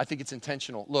dishonesty. I think it's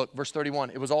intentional. Look, verse 31,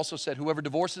 it was also said, whoever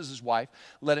divorces his wife,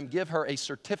 let him give her a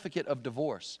certificate of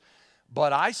divorce.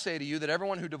 But I say to you that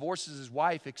everyone who divorces his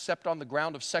wife except on the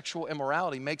ground of sexual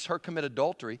immorality makes her commit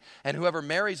adultery, and whoever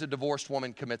marries a divorced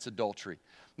woman commits adultery.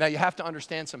 Now you have to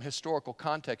understand some historical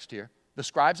context here. The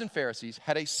scribes and Pharisees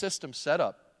had a system set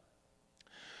up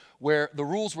where the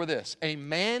rules were this. A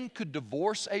man could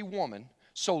divorce a woman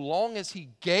so long as he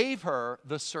gave her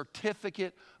the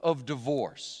certificate of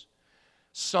divorce.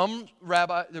 There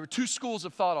were two schools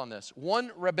of thought on this.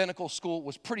 One rabbinical school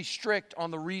was pretty strict on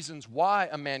the reasons why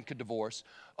a man could divorce.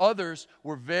 Others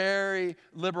were very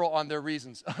liberal on their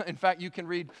reasons. In fact, you can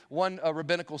read one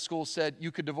rabbinical school said you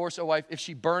could divorce a wife if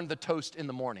she burned the toast in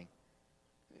the morning.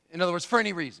 In other words, for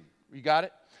any reason. You got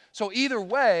it? So either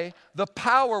way, the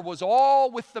power was all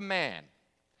with the man.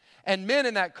 And men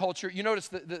in that culture, you notice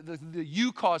the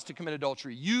you cause to commit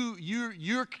adultery.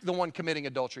 You're the one committing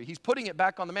adultery. He's putting it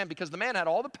back on the man because the man had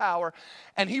all the power,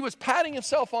 and he was patting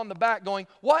himself on the back going,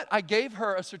 what? I gave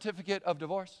her a certificate of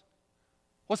divorce.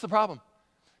 What's the problem?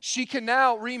 She can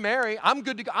now remarry. I'm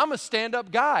good to go. I'm a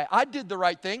stand-up guy. I did the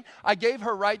right thing. I gave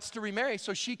her rights to remarry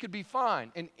so she could be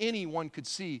fine. And anyone could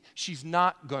see she's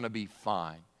not going to be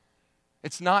fine.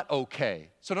 It's not okay.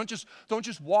 So don't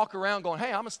just walk around going,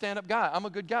 hey, I'm a stand-up guy. I'm a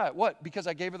good guy. What? Because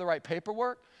I gave her the right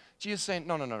paperwork? Jesus is saying,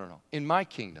 no. In my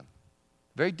kingdom,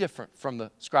 Very different from the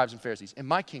scribes and Pharisees. In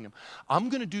my kingdom, I'm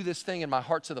going to do this thing in my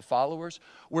hearts of the followers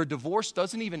where divorce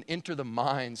doesn't even enter the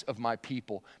minds of my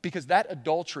people, because that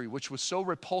adultery, which was so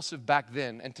repulsive back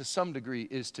then and to some degree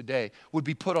is today, would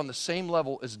be put on the same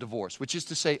level as divorce, which is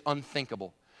to say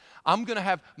unthinkable. I'm going to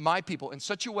have my people in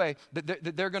such a way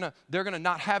that they're going to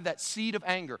not have that seed of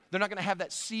anger. They're not going to have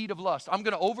that seed of lust. I'm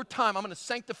going to, over time, I'm going to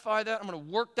sanctify that. I'm going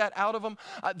to work that out of them.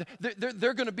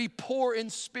 They're going to be poor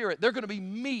in spirit. They're going to be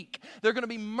meek. They're going to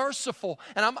be merciful.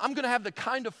 And I'm going to have the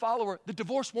kind of follower that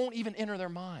divorce won't even enter their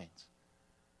minds.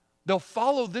 They'll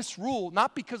follow this rule,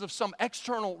 not because of some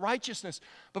external righteousness,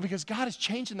 but because God is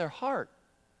changing their heart.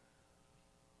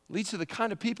 Leads to the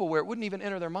kind of people where it wouldn't even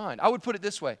enter their mind. I would put it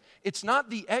this way. It's not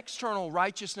the external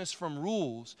righteousness from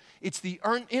rules. It's the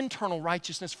internal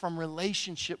righteousness from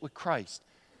relationship with Christ.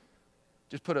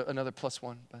 Just put another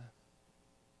 +1.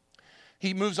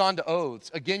 He moves on to oaths.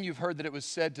 Again, you've heard that it was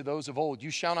said to those of old,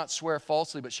 you shall not swear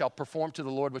falsely, but shall perform to the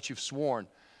Lord what you've sworn.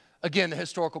 Again, the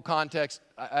historical context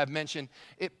I've mentioned.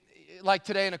 Like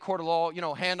today in a court of law,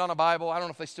 hand on a Bible. I don't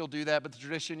know if they still do that, but the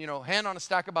tradition, hand on a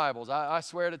stack of Bibles. I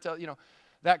swear to tell,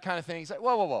 that kind of thing. It's like,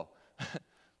 whoa.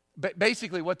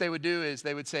 Basically, what they would do is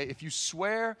they would say, if you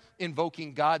swear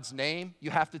invoking God's name, you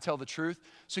have to tell the truth.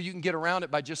 So you can get around it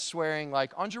by just swearing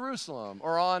like on Jerusalem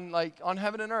or on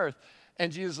heaven and earth.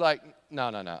 And Jesus is like,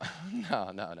 no.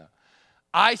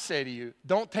 I say to you,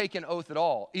 don't take an oath at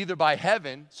all, either by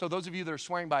heaven. So those of you that are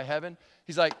swearing by heaven,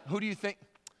 he's like, who do you think?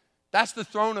 That's the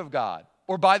throne of God.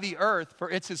 Or by the earth, for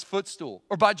it's his footstool.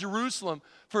 Or by Jerusalem,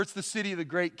 for it's the city of the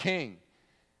great king.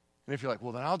 And if you're like,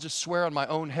 well, then I'll just swear on my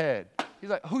own head. He's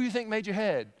like, who do you think made your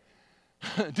head?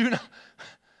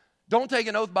 Don't take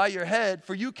an oath by your head,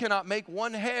 for you cannot make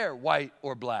one hair white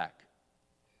or black.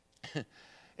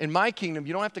 In my kingdom,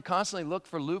 you don't have to constantly look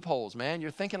for loopholes, man.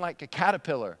 You're thinking like a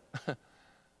caterpillar.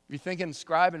 You're thinking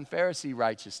scribe and Pharisee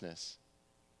righteousness.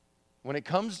 When it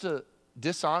comes to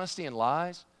dishonesty and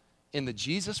lies, in the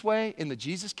Jesus way, in the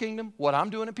Jesus kingdom, what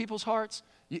I'm doing in people's hearts,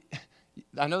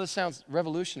 I know this sounds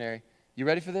revolutionary. You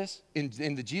ready for this?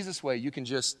 In the Jesus way, you can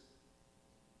just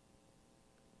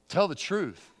tell the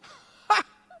truth.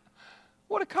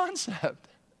 What a concept.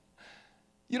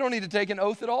 You don't need to take an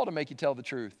oath at all to make you tell the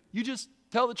truth. You just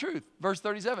tell the truth. Verse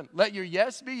 37, let your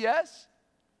yes be yes,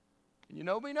 and your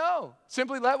no be no.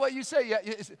 Simply let what you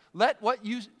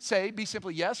say be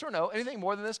simply yes or no. Anything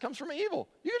more than this comes from evil.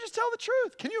 You can just tell the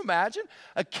truth. Can you imagine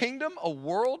a kingdom, a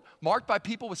world marked by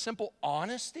people with simple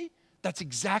honesty? That's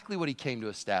exactly what he came to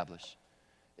establish.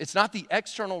 It's not the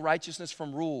external righteousness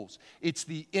from rules. It's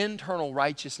the internal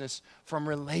righteousness from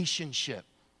relationship.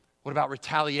 What about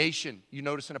retaliation? You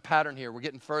notice in a pattern here, we're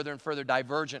getting further and further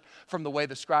divergent from the way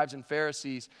the scribes and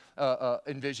Pharisees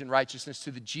envision righteousness to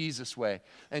the Jesus way.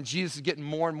 And Jesus is getting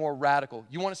more and more radical.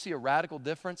 You want to see a radical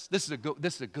difference? This is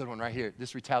a good one right here,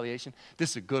 this retaliation.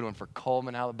 This is a good one for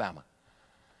Coleman, Alabama.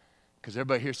 Because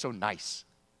everybody here is so nice.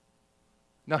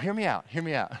 Now, hear me out.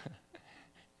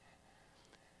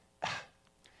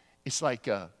 It's like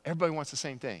everybody wants the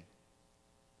same thing.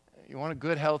 You want a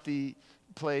good, healthy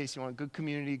place. You want a good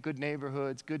community, good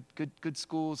neighborhoods, good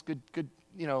schools, good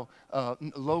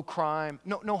low crime,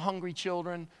 no hungry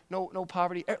children, no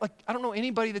poverty. Like, I don't know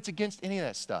anybody that's against any of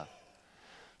that stuff.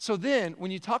 So then, when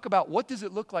you talk about what does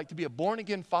it look like to be a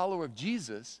born-again follower of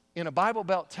Jesus in a Bible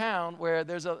Belt town where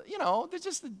there's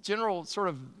just the general sort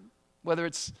of, whether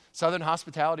it's Southern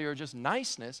hospitality or just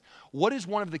niceness, what is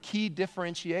one of the key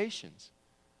differentiations?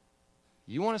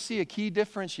 You want to see a key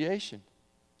differentiation.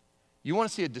 You want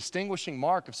to see a distinguishing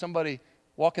mark of somebody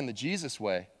walking the Jesus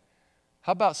way.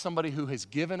 How about somebody who has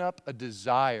given up a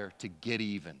desire to get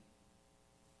even?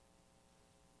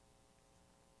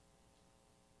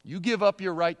 You give up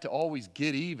your right to always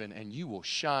get even and you will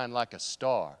shine like a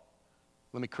star.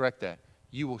 Let me correct that.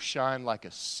 You will shine like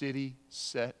a city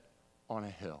set on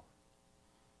a hill.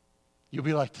 You'll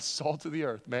be like the salt of the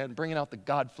earth, man, bringing out the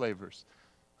God flavors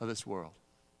of this world.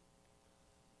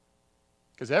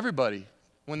 Because everybody,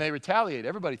 when they retaliate,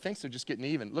 everybody thinks they're just getting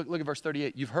even. Look at verse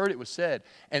 38. You've heard it was said,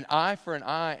 an eye for an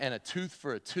eye and a tooth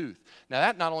for a tooth. Now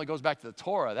that not only goes back to the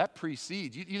Torah, that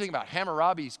precedes. You think about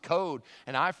Hammurabi's code,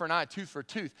 an eye for an eye, a tooth for a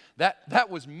tooth.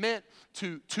 That was meant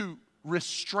to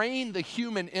restrain the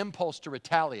human impulse to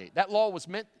retaliate. That law was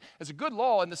meant as a good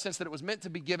law in the sense that it was meant to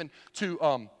be given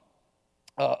to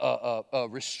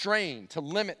restrain, to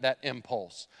limit that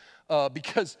impulse.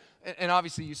 Because, and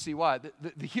obviously you see why,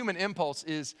 the human impulse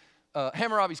is,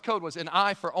 Hammurabi's code was an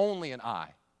eye for only an eye,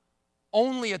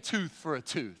 only a tooth for a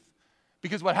tooth.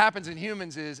 Because what happens in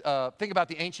humans is, think about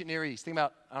the ancient Near East, think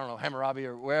about, I don't know, Hammurabi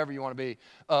or wherever you want to be.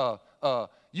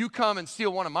 You come and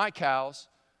steal one of my cows,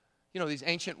 these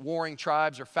ancient warring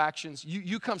tribes or factions,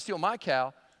 you come steal my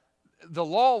cow, the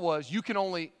law was you can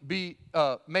only be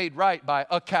made right by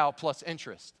a cow plus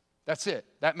interest. That's it.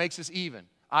 That makes us even.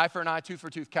 Eye for an eye, tooth for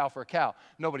a tooth, cow for a cow.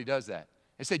 Nobody does that.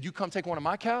 They said, you come take one of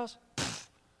my cows?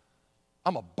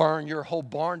 I'm going to burn your whole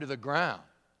barn to the ground.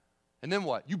 And then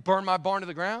what? You burn my barn to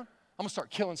the ground? I'm going to start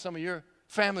killing some of your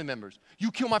family members.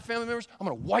 You kill my family members, I'm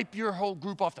going to wipe your whole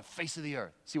group off the face of the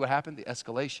earth. See what happened? The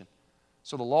escalation.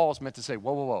 So the law is meant to say,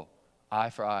 whoa, whoa, whoa. Eye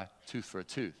for eye, tooth for a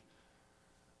tooth.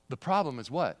 The problem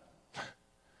is what?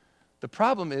 The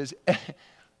problem is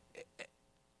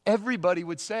everybody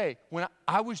would say, when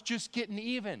I was just getting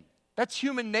even. That's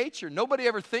human nature. Nobody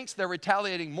ever thinks they're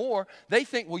retaliating more. They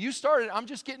think, well, you started, I'm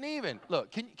just getting even.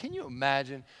 Look, can you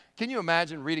imagine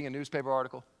reading a newspaper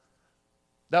article?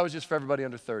 That was just for everybody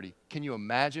under 30. Can you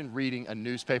imagine reading a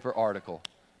newspaper article?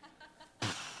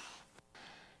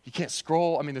 You can't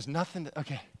scroll. I mean, there's nothing.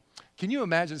 Okay. Can you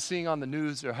imagine seeing on the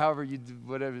news or however you do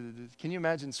whatever? Can you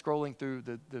imagine scrolling through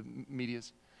the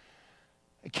medias?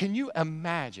 Can you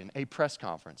imagine a press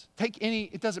conference? Take any,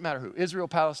 it doesn't matter who, Israel,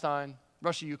 Palestine,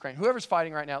 Russia, Ukraine, whoever's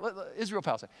fighting right now, Israel,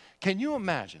 Palestine. Can you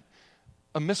imagine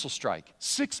a missile strike?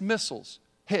 6 missiles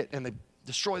hit and they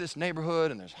destroy this neighborhood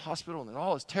and there's a hospital and there's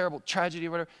all this terrible tragedy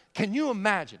or whatever. Can you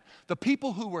imagine the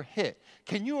people who were hit?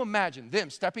 Can you imagine them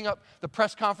stepping up the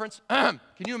press conference? Can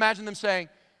you imagine them saying,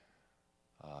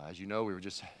 as you know, we were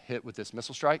just hit with this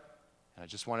missile strike, and I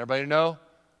just want everybody to know,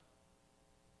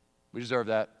 we deserve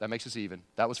that. That makes us even.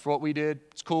 That was for what we did.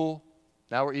 It's cool.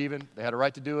 Now we're even. They had a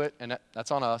right to do it, and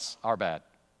that's on us. Our bad.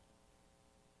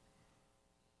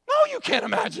 No, you can't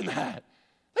imagine that.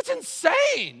 That's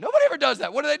insane. Nobody ever does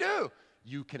that. What do?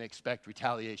 You can expect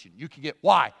retaliation. You can get,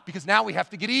 why? Because now we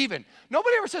have to get even.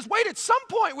 Nobody ever says, wait, at some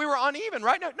point we were uneven,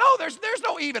 right? No, there's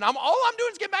no even. All I'm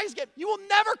doing is get back. You will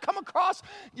never come across,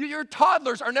 your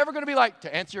toddlers are never going to be like,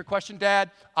 to answer your question,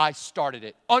 Dad, I started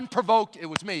it. Unprovoked, it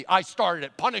was me. I started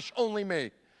it. Punish only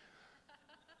me.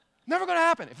 Never going to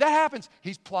happen. If that happens,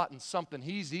 he's plotting something.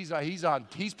 He's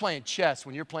playing chess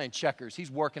when you're playing checkers. He's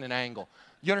working an angle.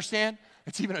 You understand?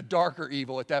 It's even a darker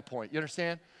evil at that point. You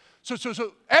understand? So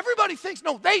everybody thinks,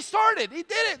 no, they started. He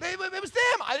did it. It was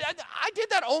them. I did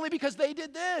that only because they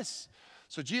did this.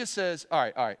 So Jesus says, all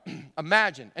right.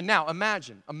 Imagine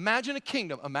a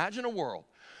kingdom, imagine a world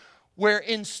where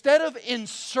instead of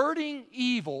inserting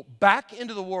evil back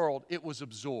into the world, it was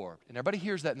absorbed. And everybody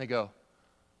hears that and they go,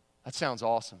 that sounds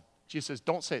awesome. Jesus says,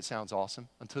 don't say it sounds awesome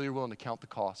until you're willing to count the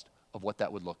cost of what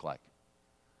that would look like.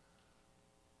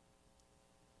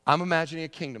 I'm imagining a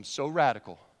kingdom so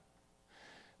radical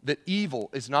that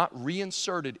evil is not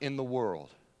reinserted in the world,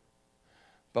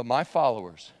 but my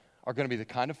followers are going to be the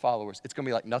kind of followers, it's going to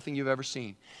be like nothing you've ever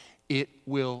seen. It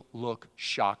will look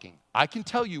shocking. I can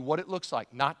tell you what it looks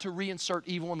like, not to reinsert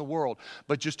evil in the world,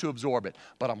 but just to absorb it.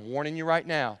 But I'm warning you right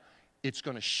now, it's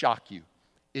going to shock you.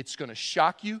 It's going to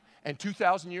shock you, and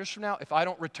 2,000 years from now, if I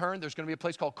don't return, there's going to be a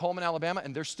place called Coleman, Alabama,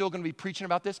 and they're still going to be preaching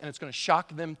about this, and it's going to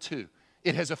shock them too.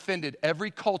 It has offended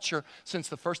every culture since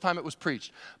the first time it was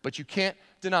preached. But you can't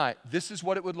deny it. This is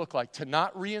what it would look like, to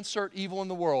not reinsert evil in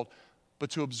the world, but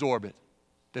to absorb it,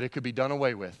 that it could be done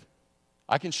away with.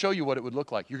 I can show you what it would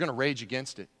look like. You're going to rage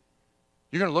against it.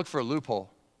 You're going to look for a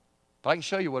loophole. But I can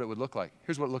show you what it would look like.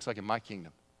 Here's what it looks like in my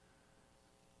kingdom.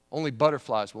 Only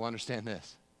butterflies will understand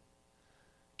this.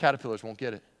 Caterpillars won't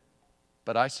get it.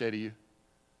 But I say to you,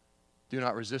 do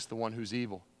not resist the one who's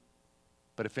evil.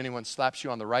 But if anyone slaps you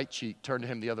on the right cheek, turn to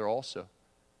him the other also.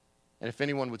 And if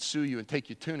anyone would sue you and take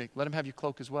your tunic, let him have your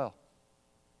cloak as well.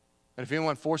 And if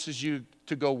anyone forces you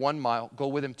to go 1 mile, go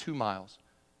with him 2 miles.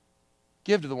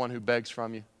 Give to the one who begs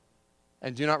from you,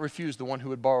 and do not refuse the one who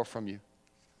would borrow from you.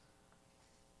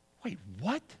 Wait,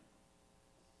 what?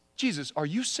 Jesus, are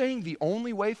you saying the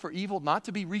only way for evil not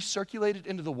to be recirculated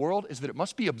into the world is that it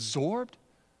must be absorbed?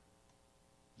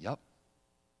 Yep.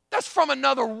 That's from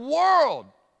another world.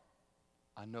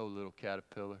 I know, little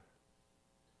caterpillar.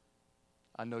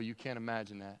 I know you can't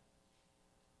imagine that.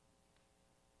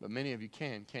 But many of you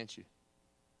can, can't you?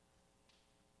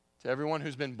 To everyone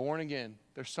who's been born again,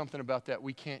 there's something about that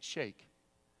we can't shake.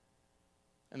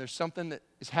 And there's something that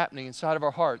is happening inside of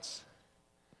our hearts,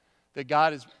 that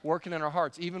God is working in our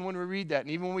hearts. Even when we read that, and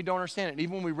even when we don't understand it, and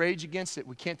even when we rage against it,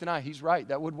 we can't deny He's right.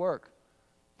 That would work.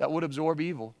 That would absorb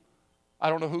evil. I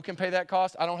don't know who can pay that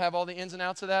cost. I don't have all the ins and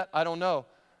outs of that. I don't know.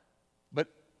 But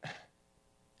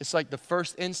it's like the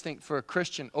first instinct for a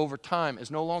Christian over time is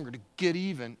no longer to get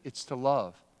even, it's to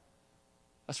love.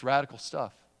 That's radical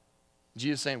stuff.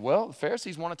 Jesus is saying, well, the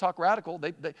Pharisees want to talk radical.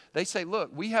 They say,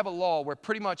 look, we have a law where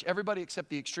pretty much everybody except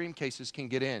the extreme cases can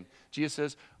get in. Jesus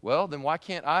says, well, then why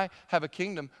can't I have a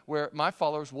kingdom where my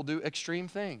followers will do extreme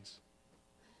things?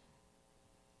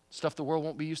 Stuff the world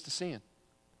won't be used to seeing.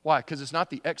 Why? Because it's not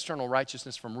the external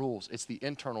righteousness from rules. It's the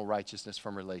internal righteousness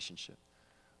from relationship.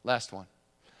 Last one.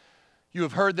 You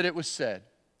have heard that it was said,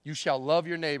 you shall love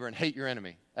your neighbor and hate your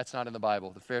enemy. That's not in the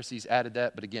Bible. The Pharisees added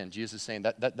that, but again, Jesus is saying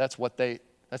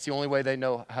that's the only way they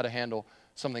know how to handle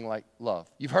something like love.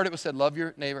 You've heard it was said, love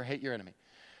your neighbor, hate your enemy.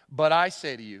 But I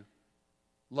say to you,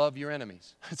 love your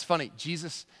enemies. It's funny,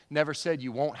 Jesus never said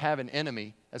you won't have an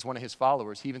enemy as one of his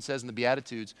followers. He even says in the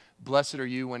Beatitudes, blessed are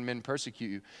you when men persecute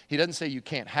you. He doesn't say you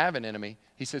can't have an enemy.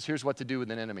 He says, here's what to do with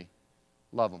an enemy.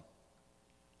 Love them.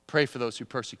 Pray for those who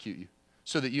persecute you,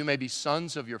 so that you may be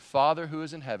sons of your Father who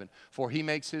is in heaven. For he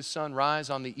makes his sun rise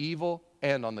on the evil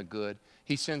and on the good.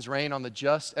 He sends rain on the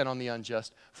just and on the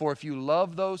unjust. For if you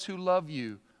love those who love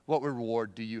you, what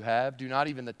reward do you have? Do not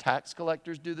even the tax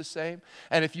collectors do the same?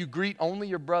 And if you greet only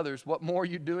your brothers, what more are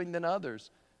you doing than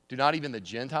others? Do not even the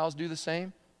Gentiles do the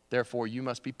same? Therefore, you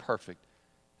must be perfect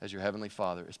as your heavenly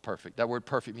Father is perfect. That word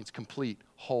perfect means complete,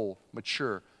 whole,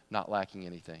 mature, not lacking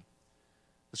anything.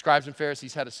 The scribes and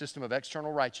Pharisees had a system of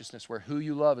external righteousness where who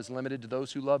you love is limited to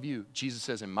those who love you. Jesus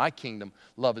says, in my kingdom,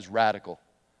 love is radical.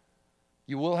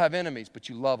 You will have enemies, but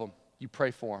you love them. You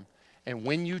pray for them. And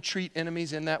when you treat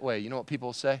enemies in that way, you know what people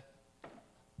will say?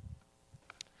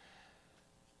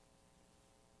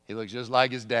 He looks just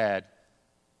like his dad.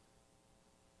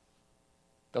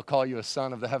 They'll call you a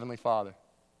son of the Heavenly Father,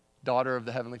 daughter of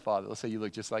the Heavenly Father. They'll say you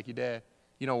look just like your dad.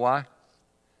 You know why?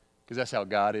 Because that's how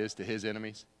God is to his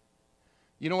enemies.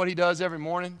 You know what he does every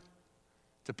morning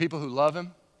to people who love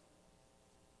him?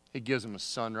 He gives them a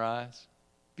sunrise,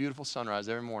 beautiful sunrise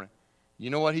every morning. You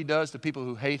know what he does to people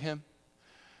who hate him?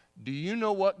 Do you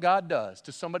know what God does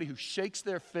to somebody who shakes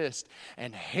their fist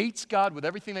and hates God with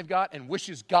everything they've got and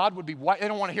wishes God would be white? They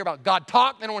don't want to hear about God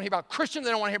talk. They don't want to hear about Christians.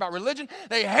 They don't want to hear about religion.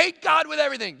 They hate God with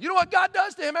everything. You know what God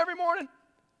does to him every morning?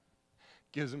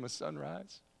 Gives him a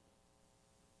sunrise.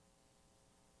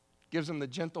 Gives them the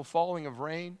gentle falling of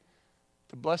rain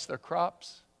to bless their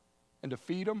crops and to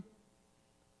feed them.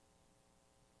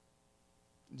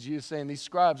 Jesus is saying these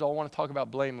scribes all want to talk about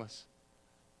blameless.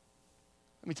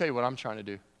 Let me tell you what I'm trying to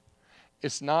do.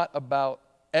 It's not about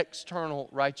external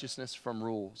righteousness from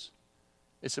rules.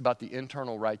 It's about the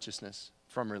internal righteousness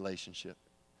from relationship.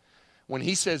 When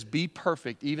he says, be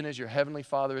perfect, even as your heavenly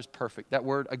Father is perfect, that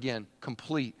word, again,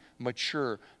 complete,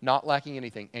 mature, not lacking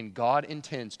anything. And God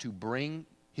intends to bring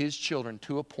his children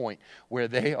to a point where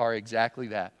they are exactly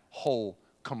that, whole,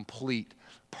 complete,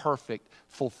 perfect,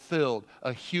 fulfilled,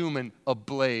 a human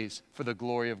ablaze for the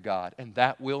glory of God. And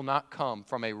that will not come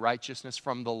from a righteousness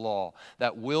from the law.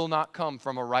 That will not come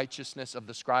from a righteousness of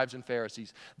the scribes and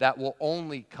Pharisees. That will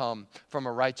only come from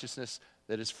a righteousness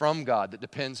that is from God, that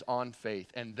depends on faith.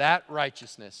 And that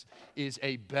righteousness is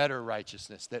a better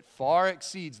righteousness that far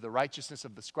exceeds the righteousness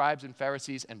of the scribes and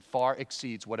Pharisees and far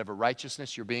exceeds whatever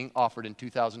righteousness you're being offered in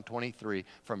 2023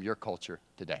 from your culture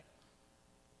today.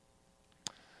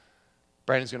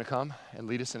 Brandon's going to come and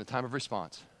lead us in a time of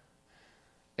response.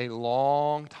 A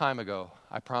long time ago,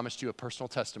 I promised you a personal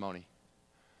testimony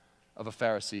of a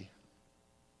Pharisee.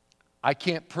 I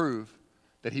can't prove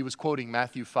that he was quoting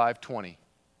Matthew 5:20,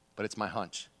 but it's my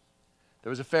hunch.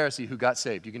 There was a Pharisee who got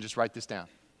saved. You can just write this down.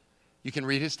 You can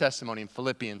read his testimony in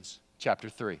Philippians chapter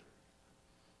 3.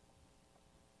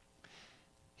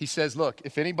 He says, look,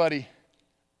 if anybody...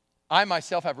 I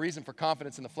myself have reason for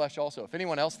confidence in the flesh also. If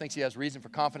anyone else thinks he has reason for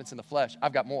confidence in the flesh,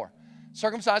 I've got more.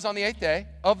 Circumcised on the 8th day,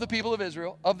 of the people of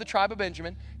Israel, of the tribe of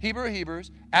Benjamin, Hebrew of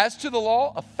Hebrews, as to the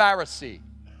law, a Pharisee.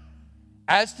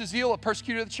 As to zeal, a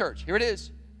persecutor of the church. Here it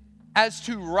is. As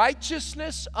to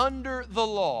righteousness under the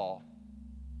law,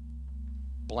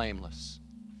 blameless.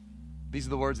 These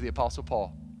are the words of the Apostle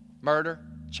Paul. Murder,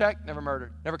 check, never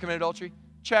murdered. Never committed adultery,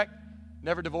 check.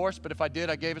 Never divorced, but if I did,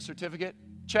 I gave a certificate.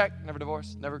 Check, never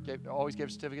divorced, always gave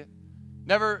a certificate.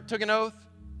 Never took an oath,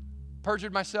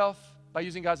 perjured myself by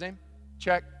using God's name.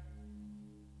 Check.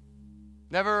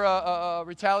 Never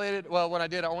retaliated. Well, when I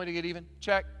did, I only to get even.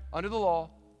 Check. Under the law,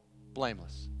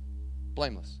 blameless.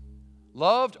 Blameless.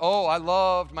 Loved, I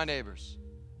loved my neighbors.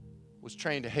 Was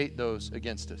trained to hate those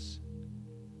against us.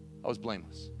 I was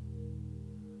blameless.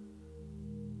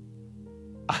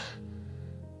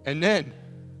 And then,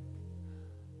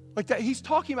 like that, he's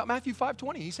talking about Matthew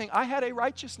 5:20. He's saying, I had a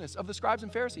righteousness of the scribes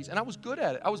and Pharisees, and I was good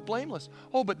at it. I was blameless.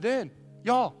 Oh, but then,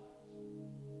 y'all,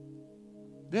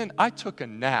 then I took a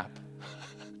nap.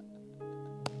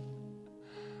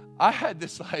 I had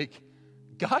this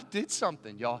God did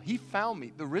something, y'all. He found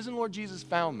me. The risen Lord Jesus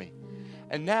found me.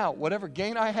 And now, whatever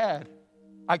gain I had,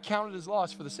 I counted as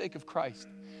loss for the sake of Christ.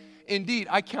 Indeed,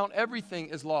 I count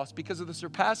everything as loss because of the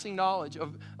surpassing knowledge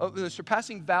of the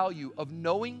surpassing value of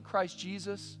knowing Christ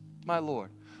Jesus, my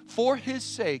Lord. For his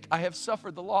sake, I have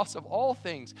suffered the loss of all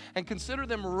things and consider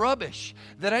them rubbish,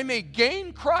 that I may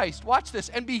gain Christ, watch this,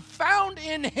 and be found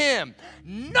in him,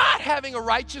 not having a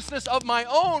righteousness of my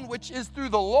own, which is through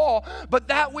the law, but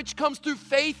that which comes through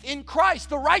faith in Christ,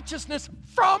 the righteousness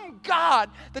from God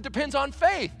that depends on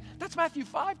faith. That's Matthew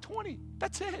 5:20.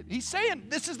 That's it. He's saying,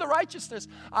 this is the righteousness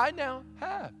I now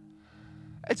have.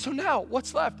 And so now,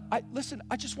 what's left? I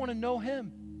just want to know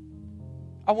him.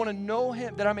 I want to know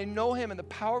him, that I may know him in the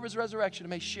power of his resurrection, and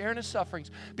may share in his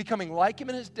sufferings, becoming like him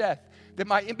in his death.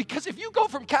 Because if you go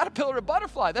from caterpillar to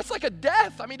butterfly, that's like a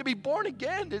death. I mean, to be born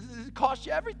again, it costs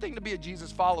you everything to be a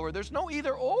Jesus follower. There's no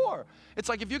either or. It's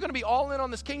like if you're going to be all in on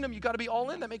this kingdom, you got to be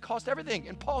all in. That may cost everything.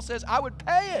 And Paul says, I would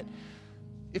pay it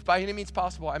if by any means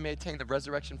possible I may attain the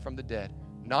resurrection from the dead.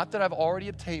 Not that I've already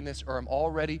obtained this or am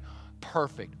already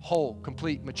perfect, whole,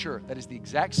 complete, mature. That is the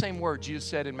exact same word Jesus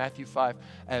said in Matthew 5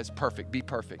 as perfect. Be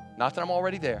perfect. Not that I'm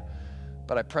already there,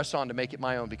 but I press on to make it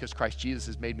my own because Christ Jesus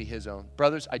has made me his own.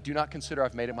 Brothers, I do not consider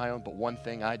I've made it my own, but one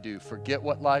thing I do. Forget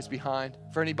what lies behind.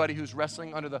 For anybody who's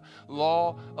wrestling under the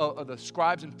law of the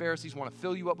scribes and Pharisees want to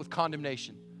fill you up with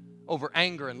condemnation over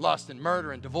anger and lust and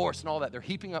murder and divorce and all that. They're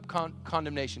heaping up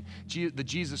condemnation. The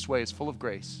Jesus way is full of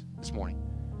grace this morning.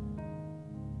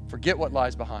 Forget what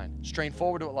lies behind. Strain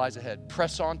forward to what lies ahead.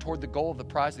 Press on toward the goal of the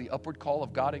prize of the upward call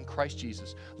of God in Christ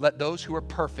Jesus. Let those who are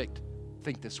perfect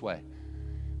think this way.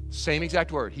 Same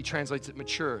exact word. He translates it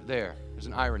mature there. There's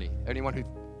an irony.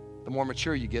 The more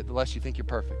mature you get, the less you think you're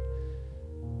perfect.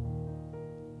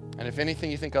 And if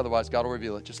anything you think otherwise, God will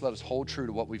reveal it. Just let us hold true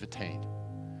to what we've attained.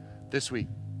 This week,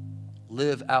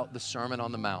 live out the Sermon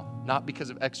on the Mount, not because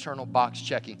of external box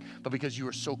checking, but because you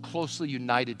are so closely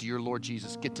united to your Lord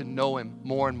Jesus. Get to know him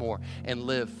more and more and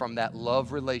live from that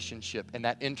love relationship, and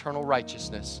that internal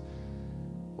righteousness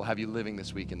will have you living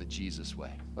this week in the Jesus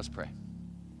way. Let's pray.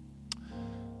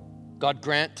 God,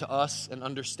 grant to us an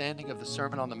understanding of the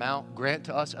Sermon on the Mount. Grant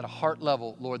to us at a heart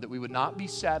level, Lord, that we would not be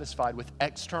satisfied with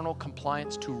external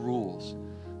compliance to rules,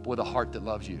 but with a heart that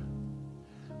loves you,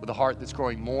 with a heart that's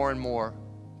growing more and more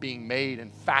being made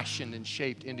and fashioned and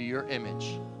shaped into your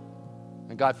image.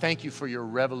 And God, thank you for your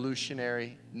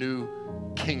revolutionary new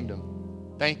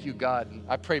kingdom. Thank you, God. And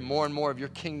I pray more and more of your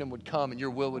kingdom would come and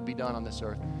your will would be done on this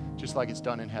earth, just like it's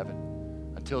done in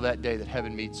heaven. Until that day that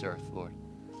heaven meets earth, Lord,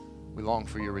 we long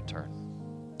for your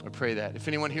return. I pray that. If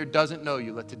anyone here doesn't know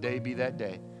you, let today be that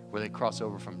day where they cross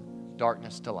over from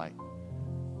darkness to light.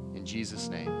 In Jesus'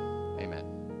 name,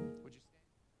 amen.